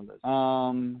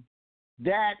nationalism.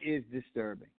 That is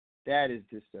disturbing. That is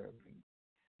disturbing.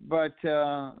 But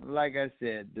like I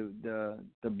said,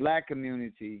 the black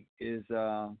community is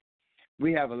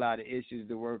we have a lot of issues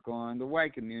to work on. The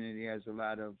white community has a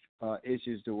lot of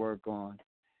issues to work on,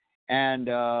 and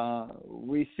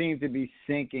we seem to be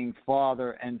sinking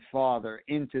farther and farther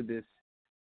into this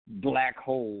black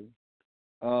hole.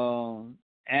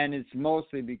 And it's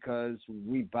mostly because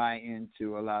we buy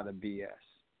into a lot of BS.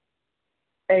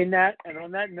 Hey, Nat, and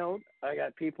on that note, I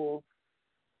got people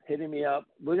hitting me up.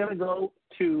 We're going to go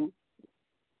to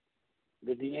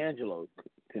the D'Angelo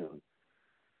tune.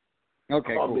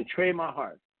 Okay, called cool. Betray My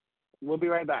Heart. We'll be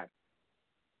right back.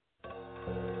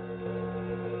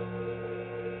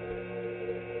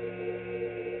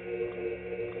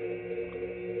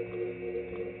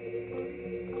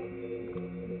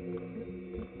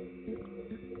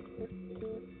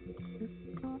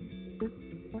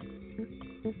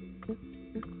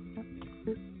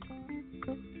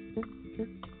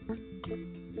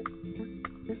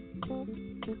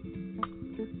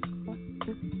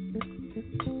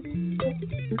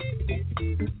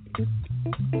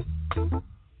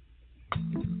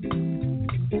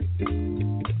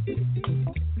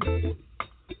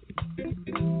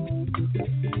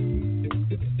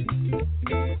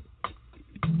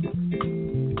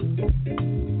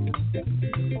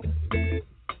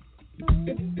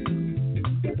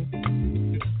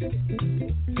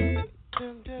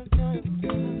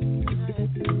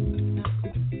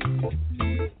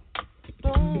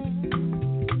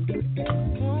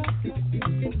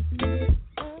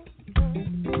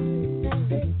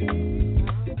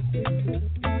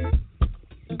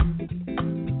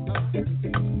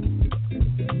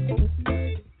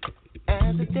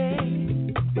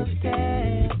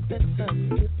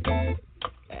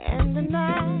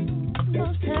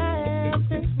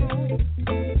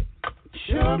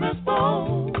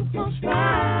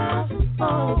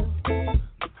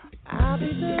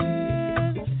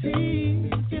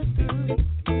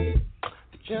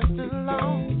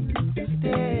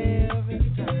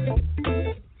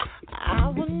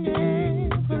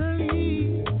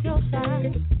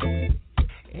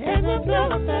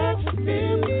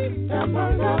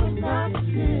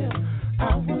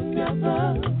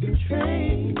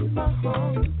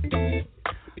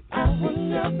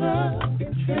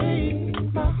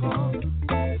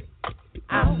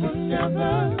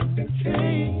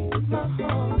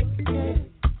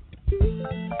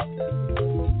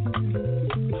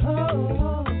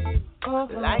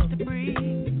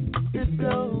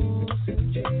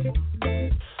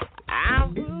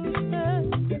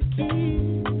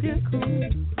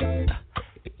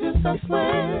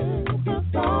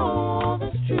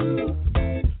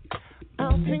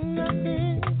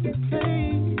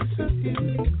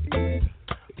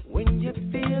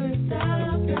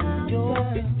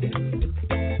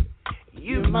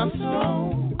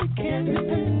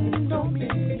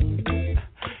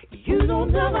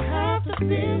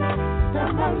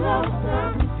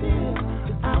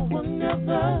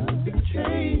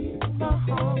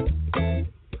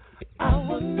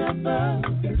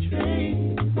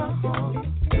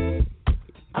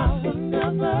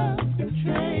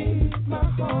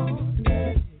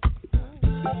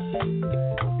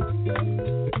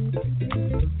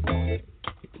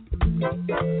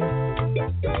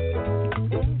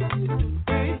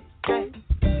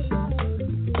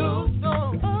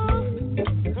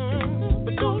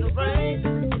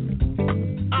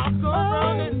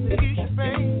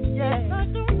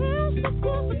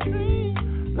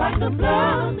 Like the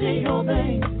blood in your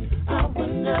veins, I will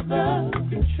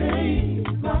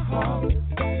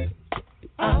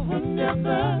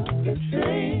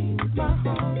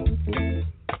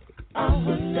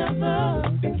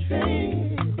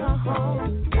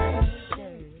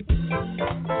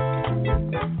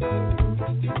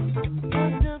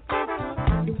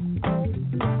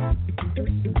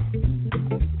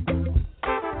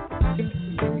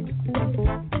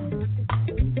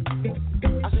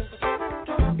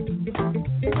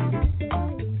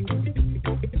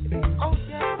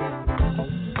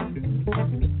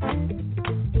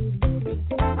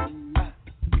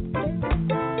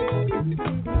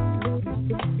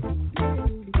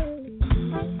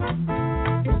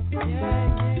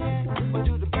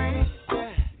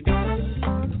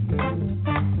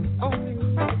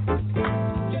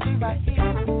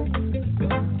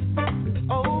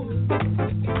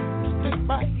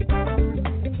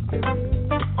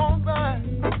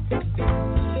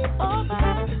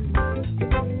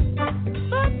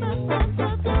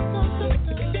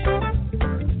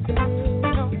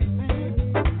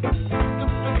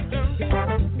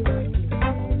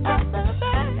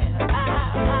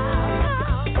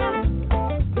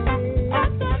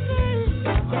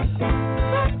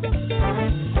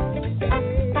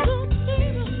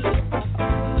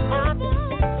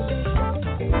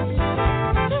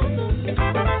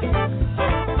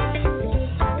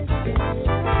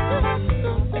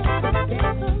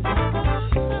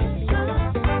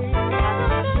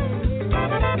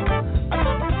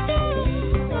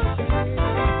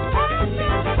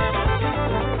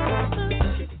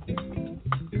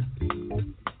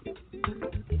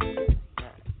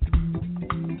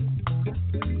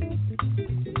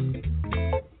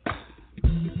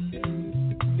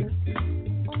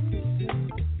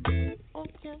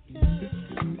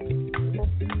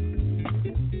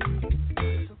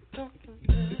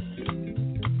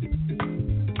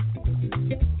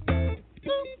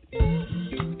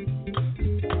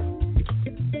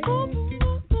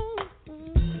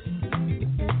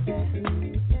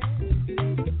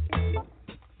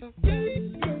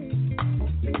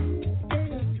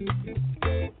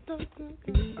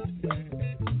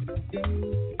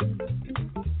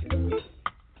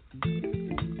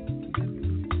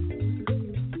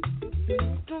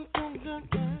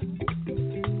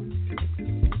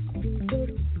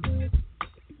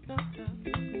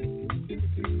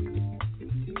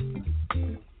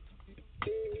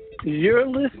You're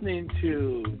listening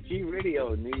to G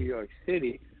Radio New York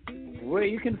City, where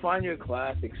you can find your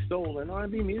classic soul and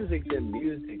R&B music, the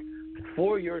music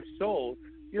for your soul.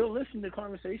 You'll listen to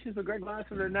Conversations with Greg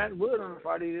Lassiter and Nat Wood on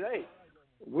Friday today.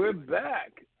 We're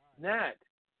back. Nat,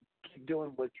 keep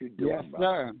doing what you're doing, yes,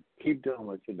 brother. sir. Keep doing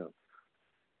what you're doing.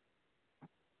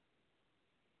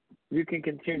 You can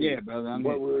continue brother,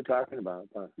 what we were talking about.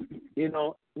 You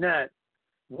know, Nat,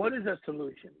 what is a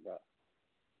solution, bro?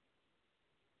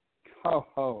 Ho,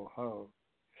 ho, ho.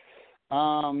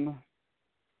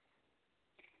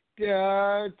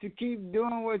 To keep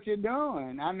doing what you're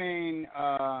doing. I mean,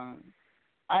 I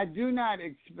do not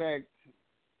expect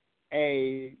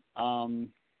an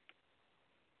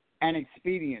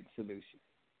expedient solution,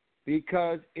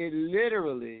 because it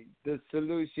literally, the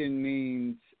solution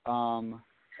means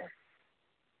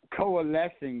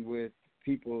coalescing with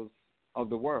peoples of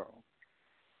the world.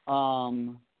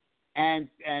 And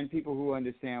people who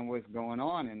understand what's going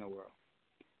on in the world.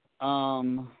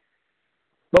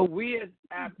 But we as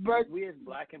black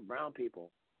and brown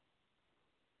people,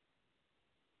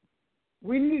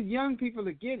 we need young people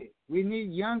to get it. We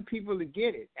need young people to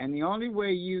get it, and the only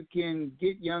way you can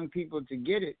get young people to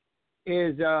get it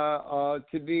is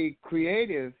to be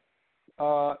creative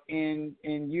in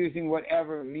using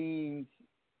whatever means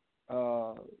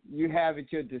you have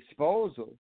at your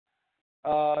disposal.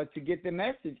 To get the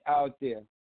message out there.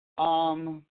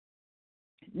 Nipsey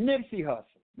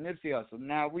Hussle.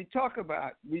 Now we talk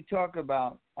about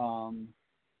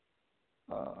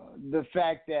the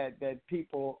fact that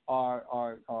people are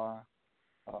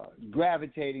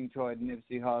gravitating toward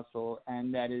Nipsey Hussle,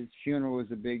 and that his funeral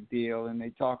was a big deal, and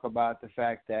they talk about the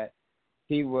fact that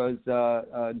he was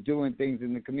doing things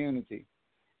in the community.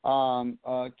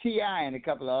 T.I. and a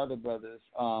couple of other brothers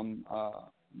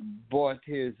bought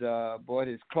his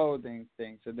clothing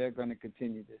thing, so they're going to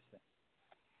continue this thing.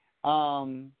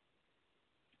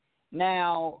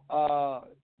 Now,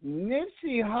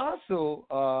 Nipsey Hussle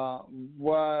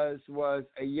was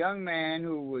a young man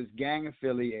who was gang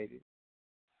affiliated,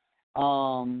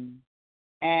 and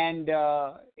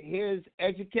his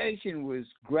education was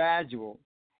gradual,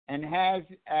 and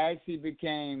as he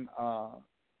became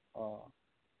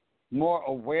more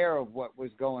aware of what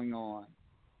was going on,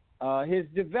 his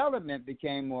development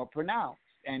became more pronounced,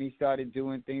 and he started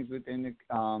doing things within the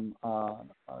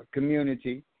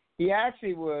community. He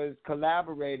actually was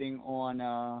collaborating on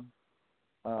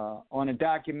a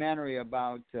documentary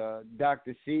about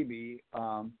Dr. Sebi,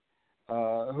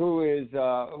 who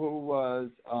was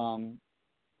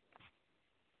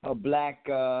a black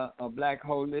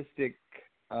holistic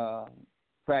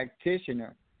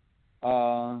practitioner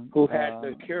who had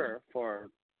the cure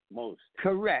for most.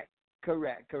 Correct.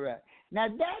 Now,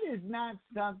 that is not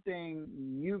something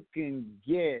you can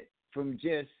get from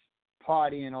just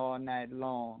partying all night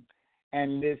long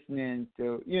and listening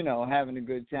to, having a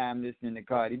good time listening to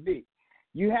Cardi B.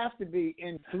 You have to be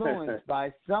influenced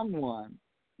by someone.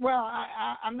 Well,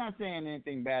 I'm not saying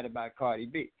anything bad about Cardi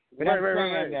B, but I'm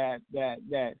saying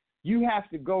that you have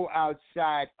to go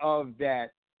outside of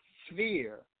that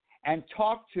sphere and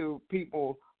talk to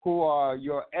people who are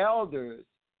your elders,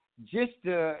 just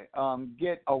to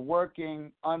get a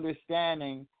working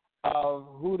understanding of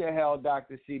who the hell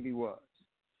Dr. Sebi was.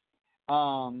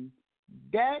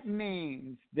 That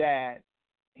means that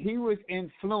he was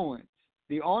influenced.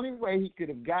 The only way he could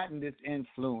have gotten this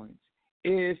influence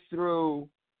is through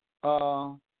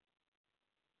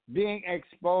being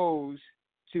exposed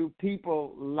to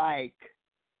people like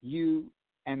you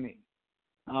and me.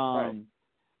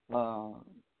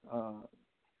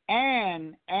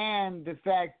 And the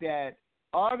fact that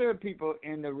other people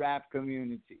in the rap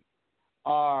community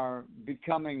are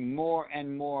becoming more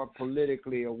and more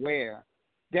politically aware.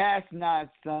 That's not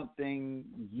something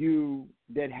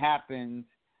that happens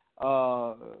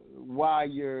while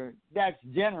you're. That's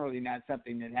generally not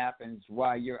something that happens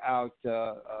while you're out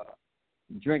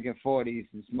drinking 40s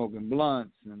and smoking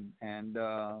blunts and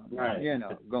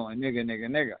going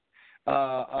nigga.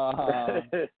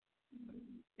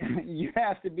 You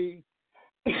have to be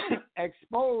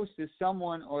exposed to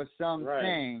someone or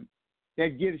something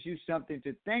that gives you something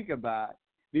to think about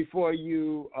before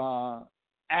you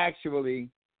actually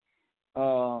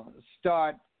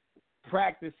start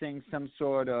practicing some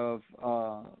sort of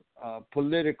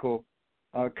political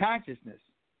consciousness.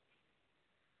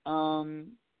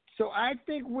 So So I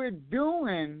think we're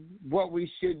doing what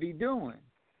we should be doing.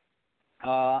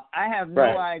 I have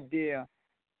no idea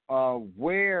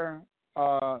where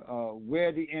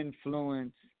the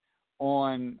influence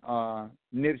on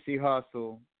Nipsey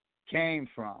Hussle came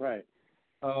from. Right.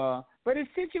 But his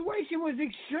situation was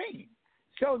extreme.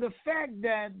 So the fact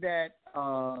that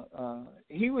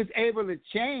he was able to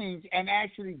change and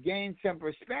actually gain some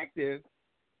perspective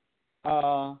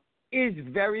is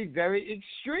very, very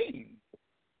extreme.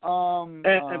 And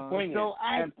poignant.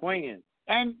 And poignant.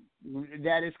 And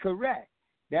that is correct.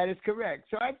 That is correct.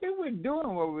 So I think we're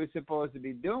doing what we're supposed to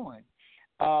be doing.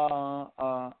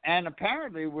 And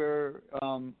apparently we're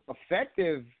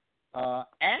effective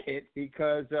at it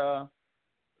because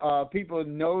people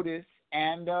notice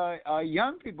and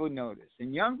young people notice,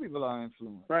 and young people are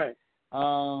influenced. Right.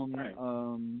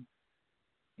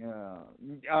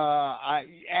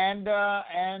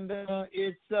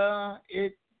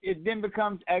 It then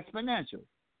becomes exponential.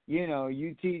 You know,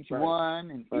 you teach one,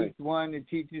 and each one that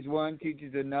teaches one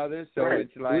teaches another. So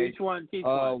it's like each one teaches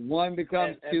one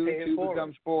becomes and two, pay it two forward.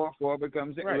 becomes four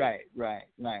becomes right. Right.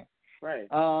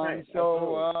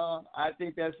 I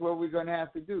think that's what we're going to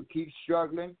have to do. Keep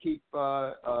struggling, keep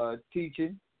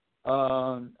teaching.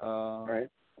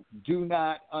 Do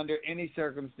not, under any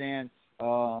circumstance,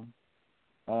 there'll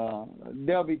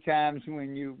be times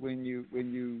when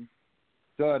you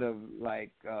sort of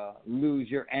like lose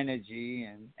your energy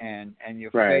and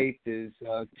your faith is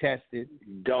tested.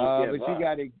 Don't give up.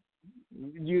 But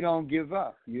you don't give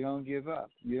up. You don't give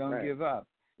up. You don't give up.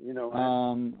 You know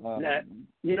what? Nat,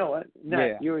 you know what?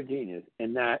 Nat, you're a genius.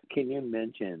 And Nat, can you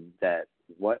mention that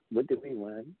what did we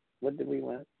win? What did we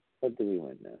win,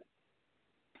 Nat?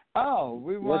 Oh,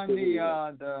 we won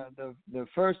the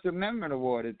First Amendment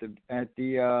Award at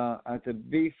the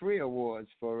Be Free Awards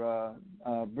for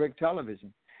Brick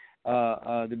Television.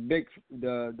 The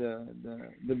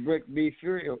Brick Be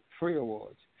Free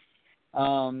Awards.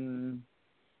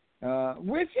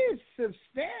 Which is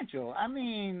substantial. I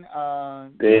mean,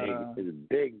 big. It's a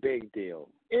big deal.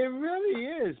 It really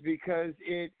is, because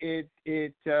it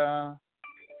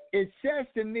says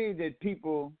to me that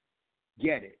people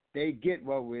get it. They get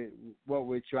what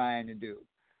we're trying to do,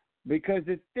 because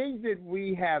the things that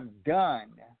we have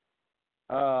done,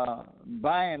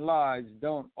 by and large,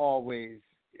 don't always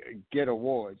get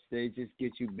awards. They just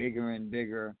get you bigger and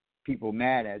bigger people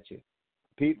mad at you.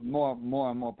 More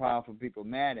and more powerful people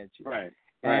mad at you. Right.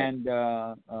 And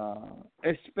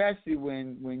especially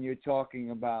when you're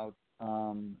talking about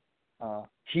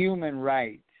human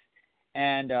rights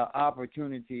and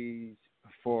opportunities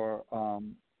for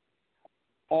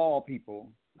all people,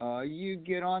 you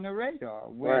get on the radar.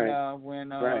 When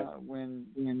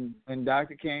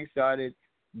Dr. King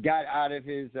got out of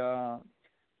his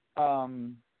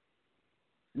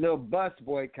little bus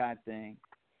boycott thing.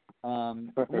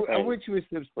 Which was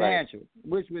substantial.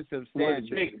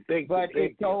 Big, but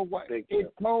it told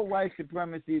deal. white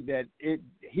supremacy that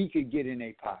he could get in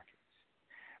their pockets.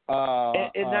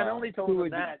 It not only told them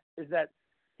that, is that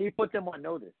he put them on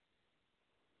notice.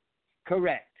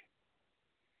 Correct.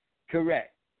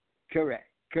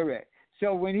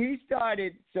 So when he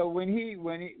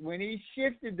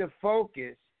shifted the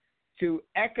focus to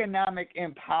economic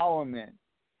empowerment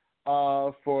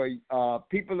for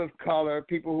people of color,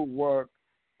 people who work,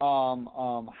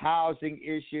 housing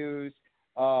issues,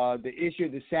 the issue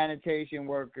of the sanitation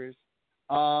workers.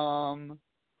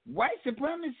 White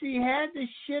supremacy had the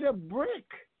shit a brick.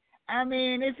 I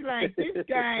mean, it's like this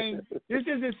guy. This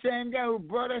is the same guy who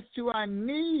brought us to our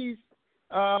knees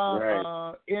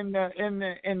in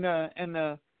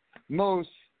the most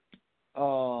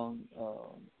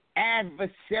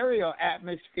adversarial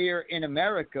atmosphere in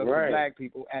America for black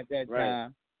people at that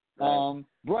time.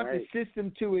 Brought the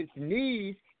system to its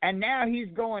knees, and now he's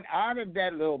going out of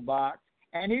that little box,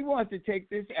 and he wants to take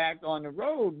this act on the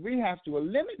road. We have to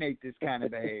eliminate this kind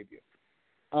of behavior.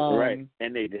 And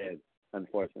they did,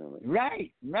 unfortunately.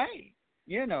 Right.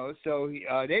 You know, so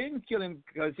they didn't kill him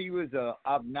because he was an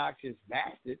obnoxious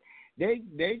bastard.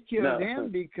 They killed him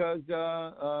because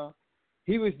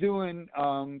he was doing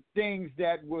things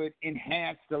that would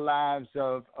enhance the lives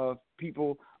of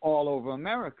people all over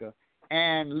America.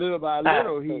 And little by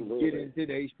little, he'd get into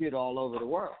their shit all over the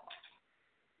world.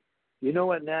 You know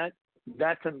what, Nat?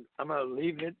 I'm going to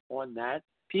leave it on that.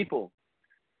 People,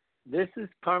 this is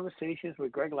Conversations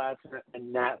with Greg Lassiter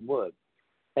and Nat Wood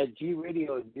at G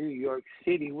Radio New York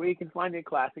City, where you can find your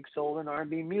classic soul and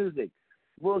R&B music.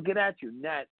 We'll get at you.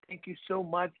 Nat, thank you so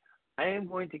much. I am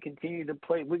going to continue to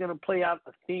play. We're going to play out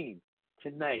a theme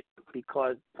tonight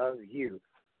because of you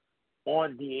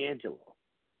on D'Angelo,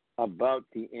 about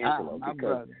D'Angelo. My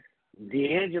brother.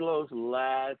 D'Angelo's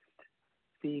last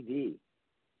CD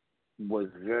was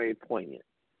very poignant.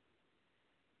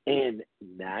 And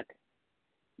that,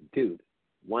 dude,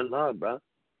 one love, bro.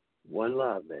 One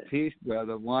love, man. Peace,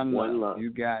 brother. One love.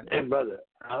 You got it. And, brother,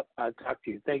 I'll talk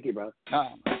to you. Thank you, bro.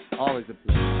 Always a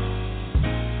pleasure.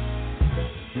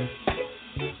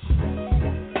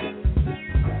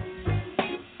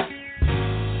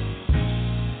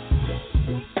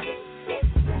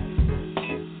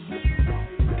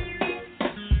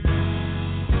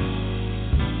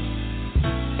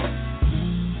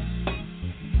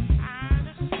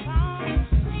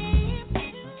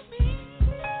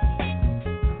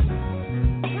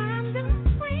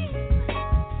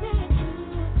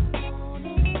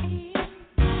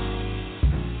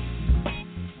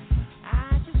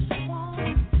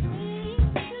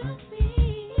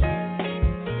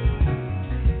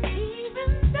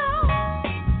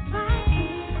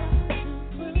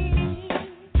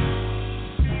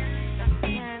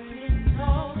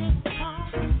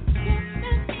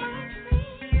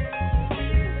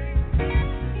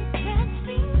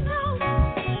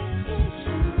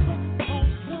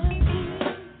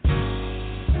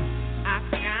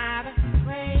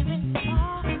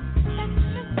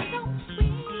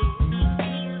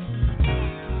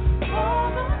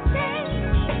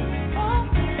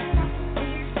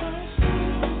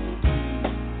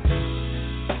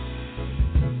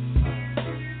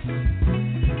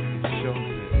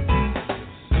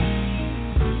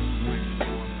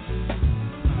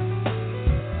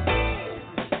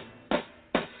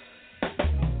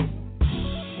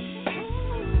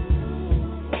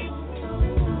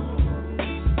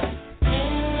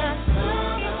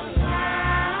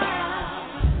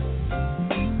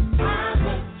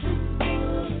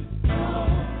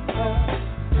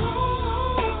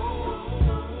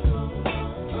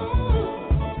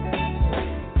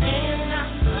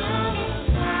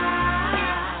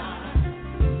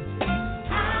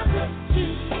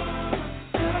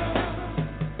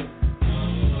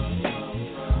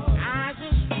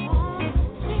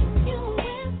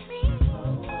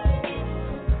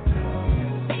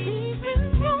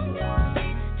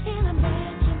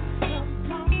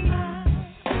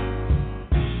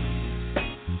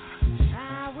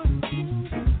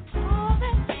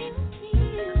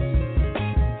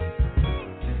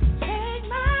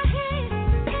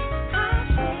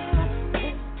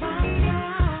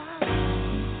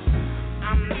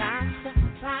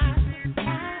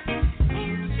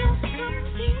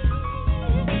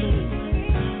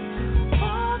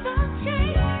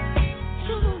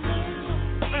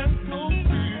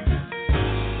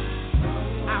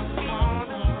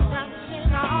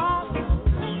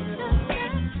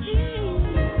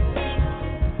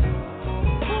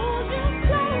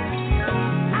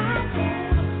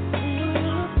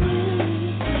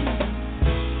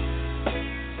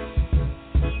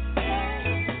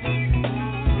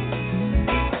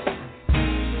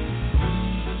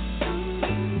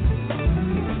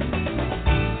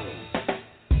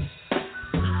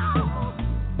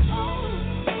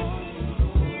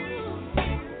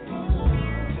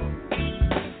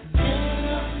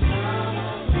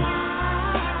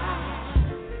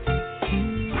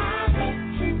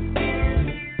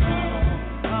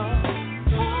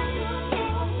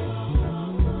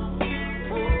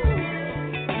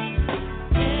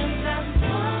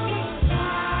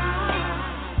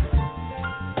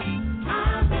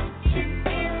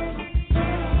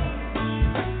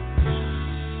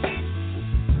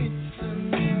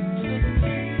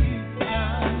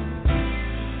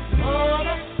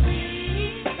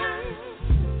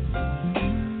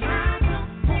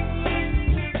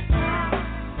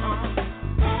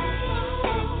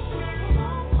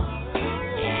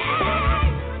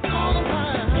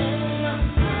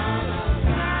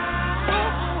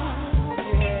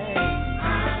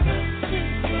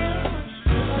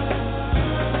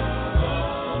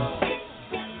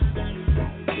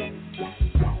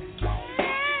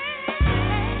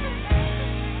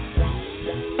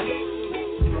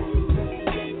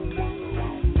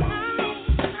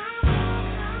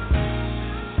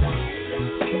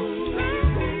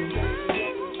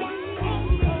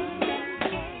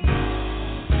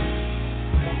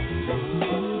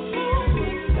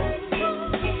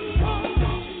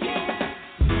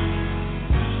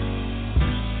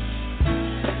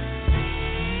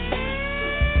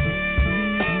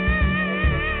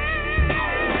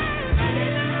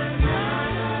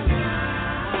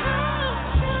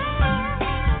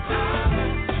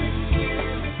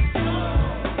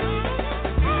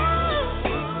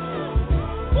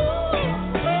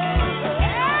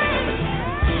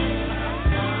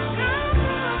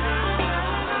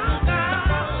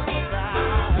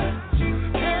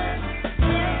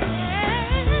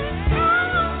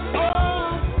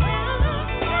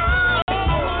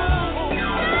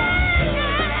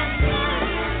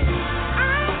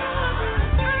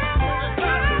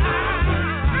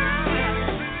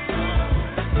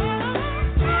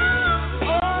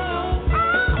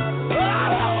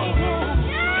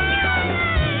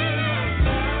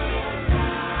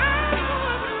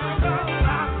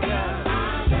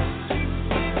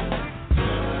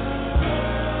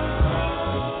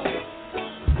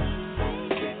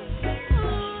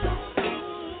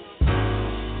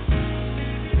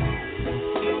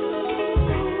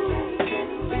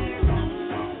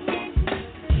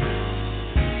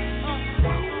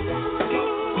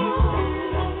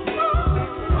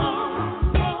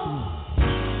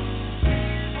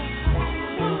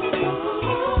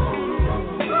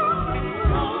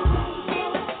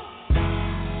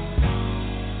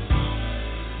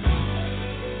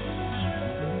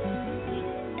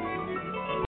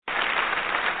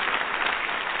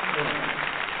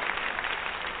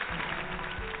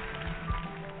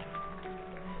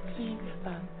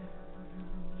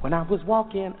 when I was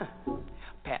walking,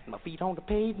 patting my feet on the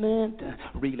pavement,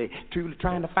 really, truly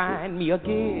trying to find me a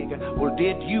gig. Well,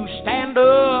 did you stand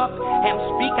up and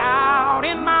speak out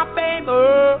in my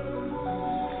favor?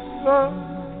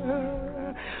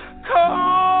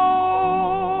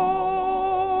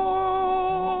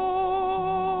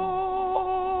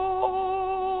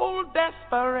 Cold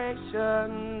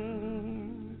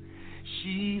desperation,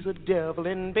 she's a devil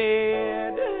in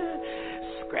bed,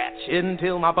 scratching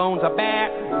till my bones are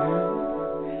back.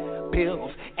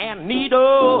 Pills and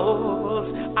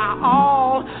needles are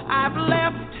all I've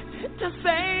left to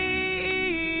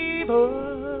save her.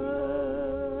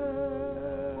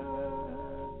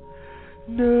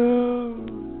 No,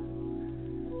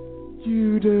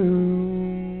 you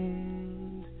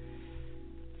don't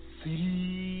see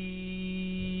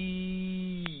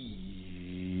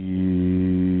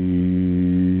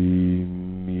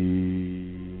me.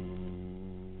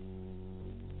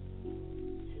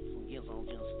 Guess I'll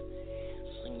just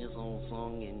sing this old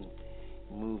song and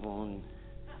move on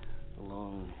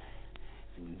along.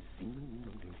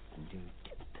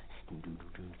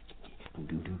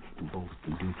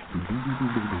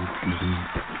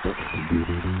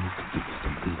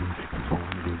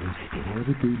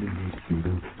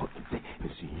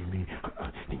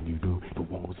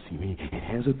 It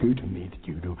has occurred to me that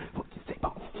you don't what you say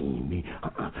about seeing me.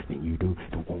 Then you don't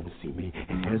want to see me.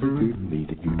 It has occurred to me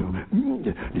that you don't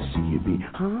to see me.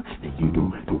 Then you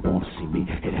don't want to see me.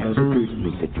 It has occurred to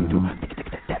me that you don't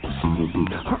see me.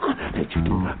 That you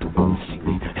don't want to see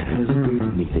me. It has occurred to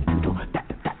me that you don't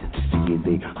see me.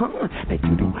 That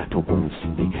you don't want to see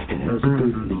me. It has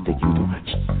occurred to me that you don't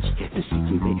to see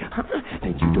me. That you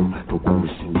don't want to see me. It has occurred to see me. That you don't want to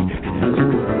see me. It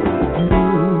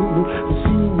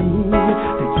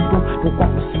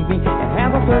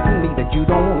has occurred to me that you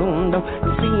don't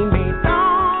see me.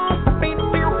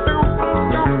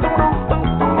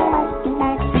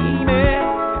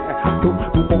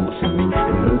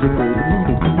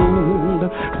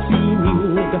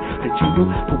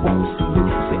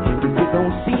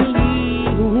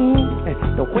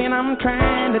 When I'm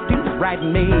trying to do right,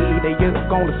 maybe you're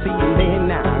gonna see me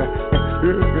now.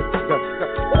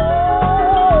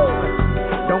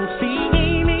 Don't see me.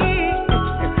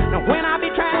 Now when I be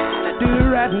trying to do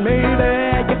right,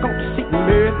 maybe you're gonna see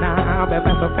me now. That's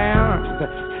a fact.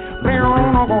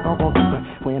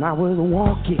 When I was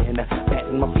walking,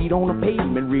 patting my feet on the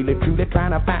pavement, really truly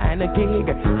trying to find a gig.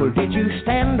 Well, did you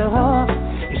stand up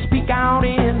and speak out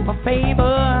in my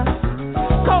favor?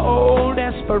 Cold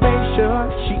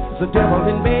desperation, she's a devil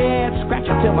in bed,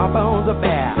 scratching till my bones are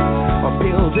bare.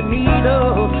 Pills and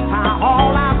needles are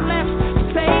all I've left to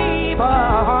save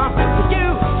her. You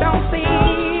don't see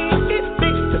it,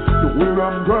 the way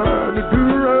I'm trying to do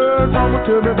it. Mama,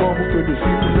 tell me, mama, can you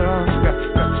see me now?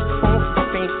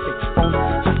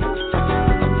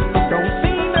 Don't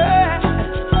see me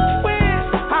when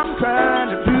I'm trying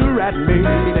to do right,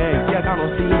 lady. You're gonna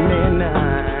see me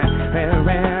now.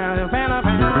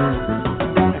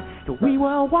 We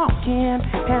were walking,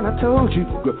 and I told you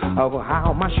of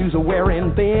how my shoes are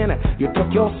wearing thin. You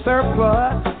took your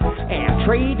surplus and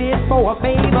traded for a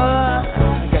favor.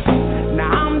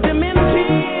 Now I'm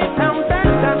demented, I'm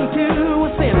turned to a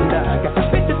cinder.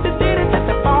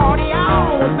 40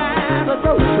 hours by the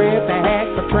grocery bag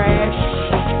for trash.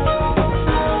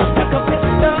 Took a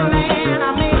pistol and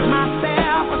I made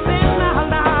myself a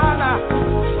sinner.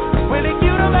 With the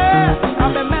universe,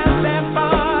 I've been myself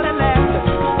for the left.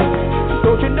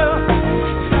 Don't you know, I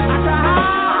try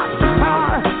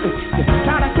hard,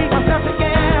 trying to keep myself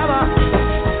together.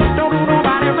 Don't do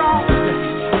nobody wrong,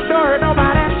 don't hurt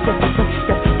nobody.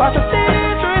 But the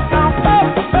century's gone by,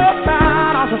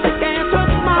 I was sick and took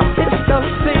my pistol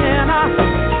sinner.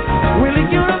 Will the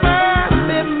universe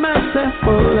be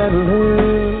merciful and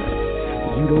love?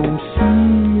 You don't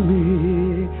see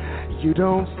me, you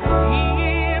don't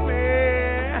see me.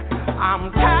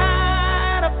 I'm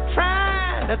tired of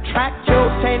trying to attract your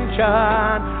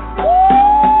attention.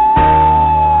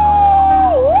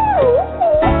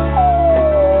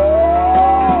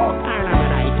 I'm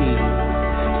an ID.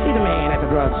 See the man at the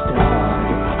drugstore.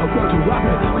 I want to rob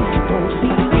it, but you don't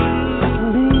see me.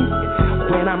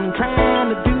 When I'm trying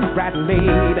to do right, baby,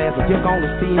 you're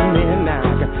gonna see me now.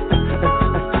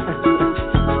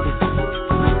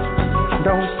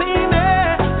 Don't see me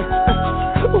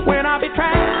when I be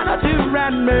trying to do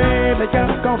right, baby,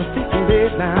 you're gonna see me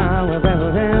now.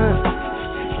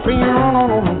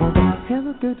 Has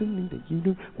a good to me that you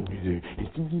do.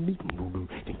 It's in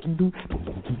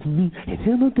me. It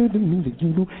has a good to me that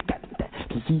you do.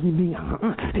 can see me,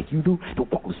 that you don't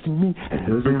want to see me. It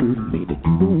has occurred to me that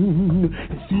you don't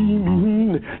see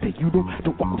me, that you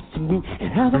don't want to see me.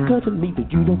 It has occurred to me that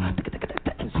you don't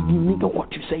can see me.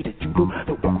 What you say that you don't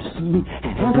want to see me.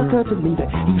 It has occurred to me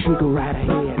that you should go right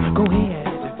ahead. Go ahead.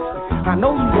 I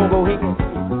know you gonna go ahead.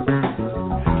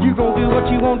 You gonna do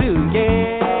what you gonna do,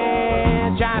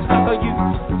 yeah. Giant sucker, you.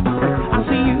 I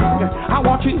see you. I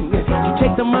want you. You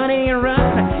take the money and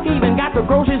run. Even got the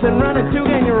groceries and running too,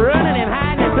 and you're running and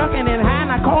hiding and ducking and hiding.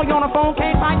 I call you on the phone,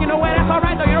 can't find you nowhere. That's all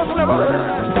right though. You don't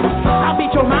I'll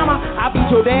beat your mama. I'll beat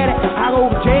your daddy. I'll go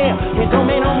to jail. It don't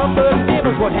make no further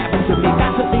difference what happened to me.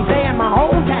 Got to be there in my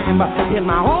own time, in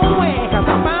my own way, 'cause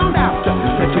I found out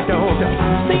that you don't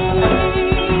see me.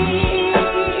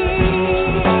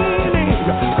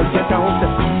 You don't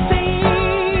see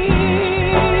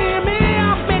me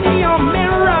up in your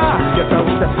mirror. You don't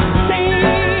see that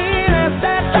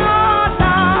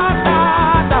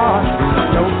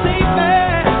don't see me.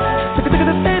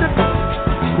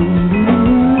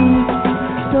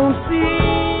 Don't see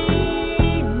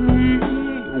me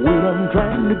what I'm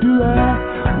trying to do.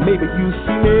 Maybe you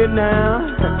see it now.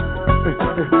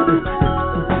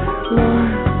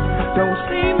 Don't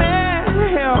see me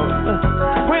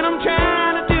when I'm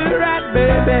trying to do right,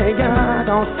 baby. God,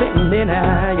 don't see me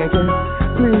now.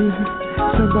 Please,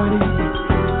 somebody.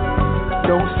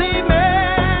 Don't see me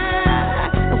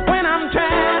when I'm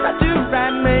trying to do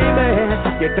right, baby.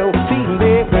 You don't see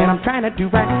me when I'm trying to do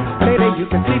right, baby. You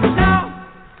can see me now.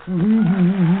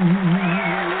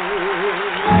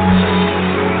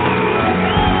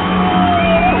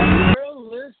 You're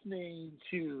listening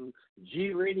to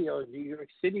G Radio, New York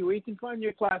City, where you can find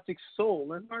your classic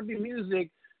soul and R&B music,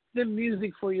 the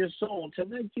music for your soul.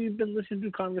 Tonight you've been listening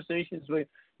to conversations with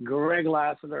Greg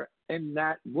Lassiter and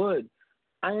Nat Wood.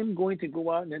 I am going to go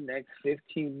out in the next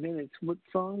 15 minutes with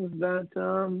songs that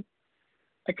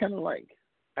I kind of like.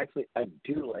 Actually, I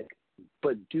do like.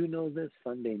 But do know this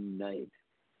Sunday night,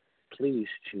 please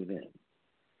tune in.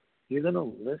 You're going to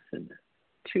listen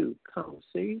to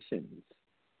conversations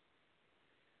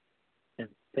and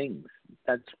things.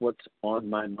 That's what's on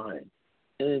my mind.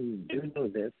 And do know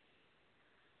this,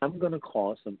 I'm going to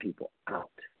call some people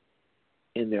out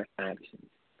in their actions.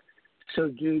 So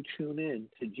do tune in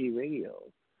to G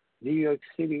Radio, New York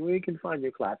City, where you can find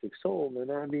your classic soul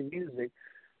and R&B music,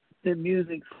 the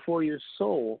music for your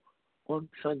soul, on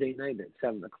Sunday night at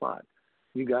 7 o'clock.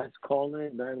 You guys call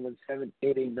in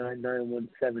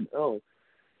 917-889-9170.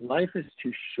 Life is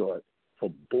too short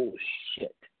for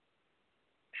bullshit.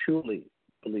 Truly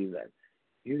believe that.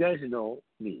 You guys know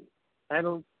me. I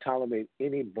don't tolerate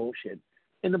any bullshit.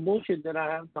 And the bullshit that I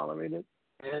have tolerated,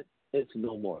 and it's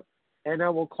no more. And I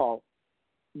will call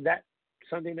that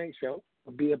Sunday night show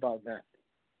will be about that.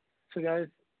 So guys,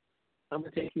 I'm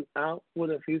going to take you out with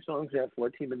a few songs. We have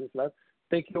 14 minutes left.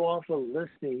 Thank you all for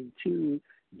listening to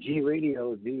G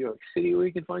Radio, New York City, where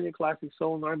you can find your classic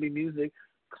soul and R&B music,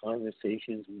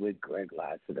 conversations with Greg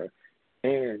Lassiter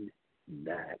and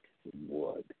Nat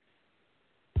Wood.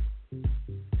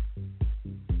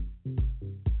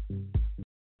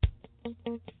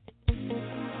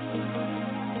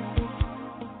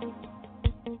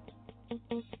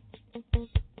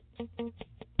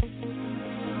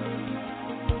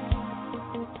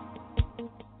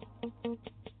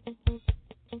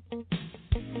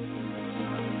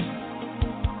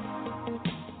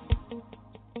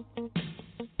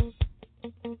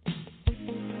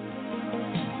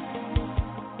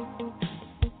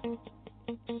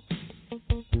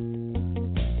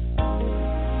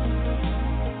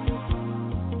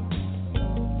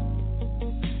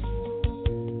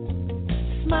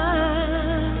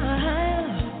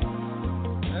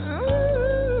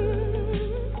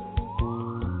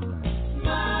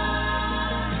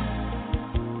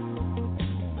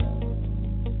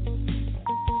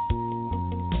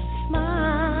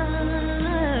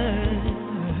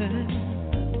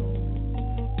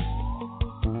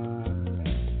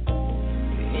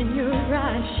 In your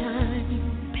eyes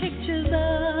shine pictures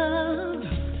of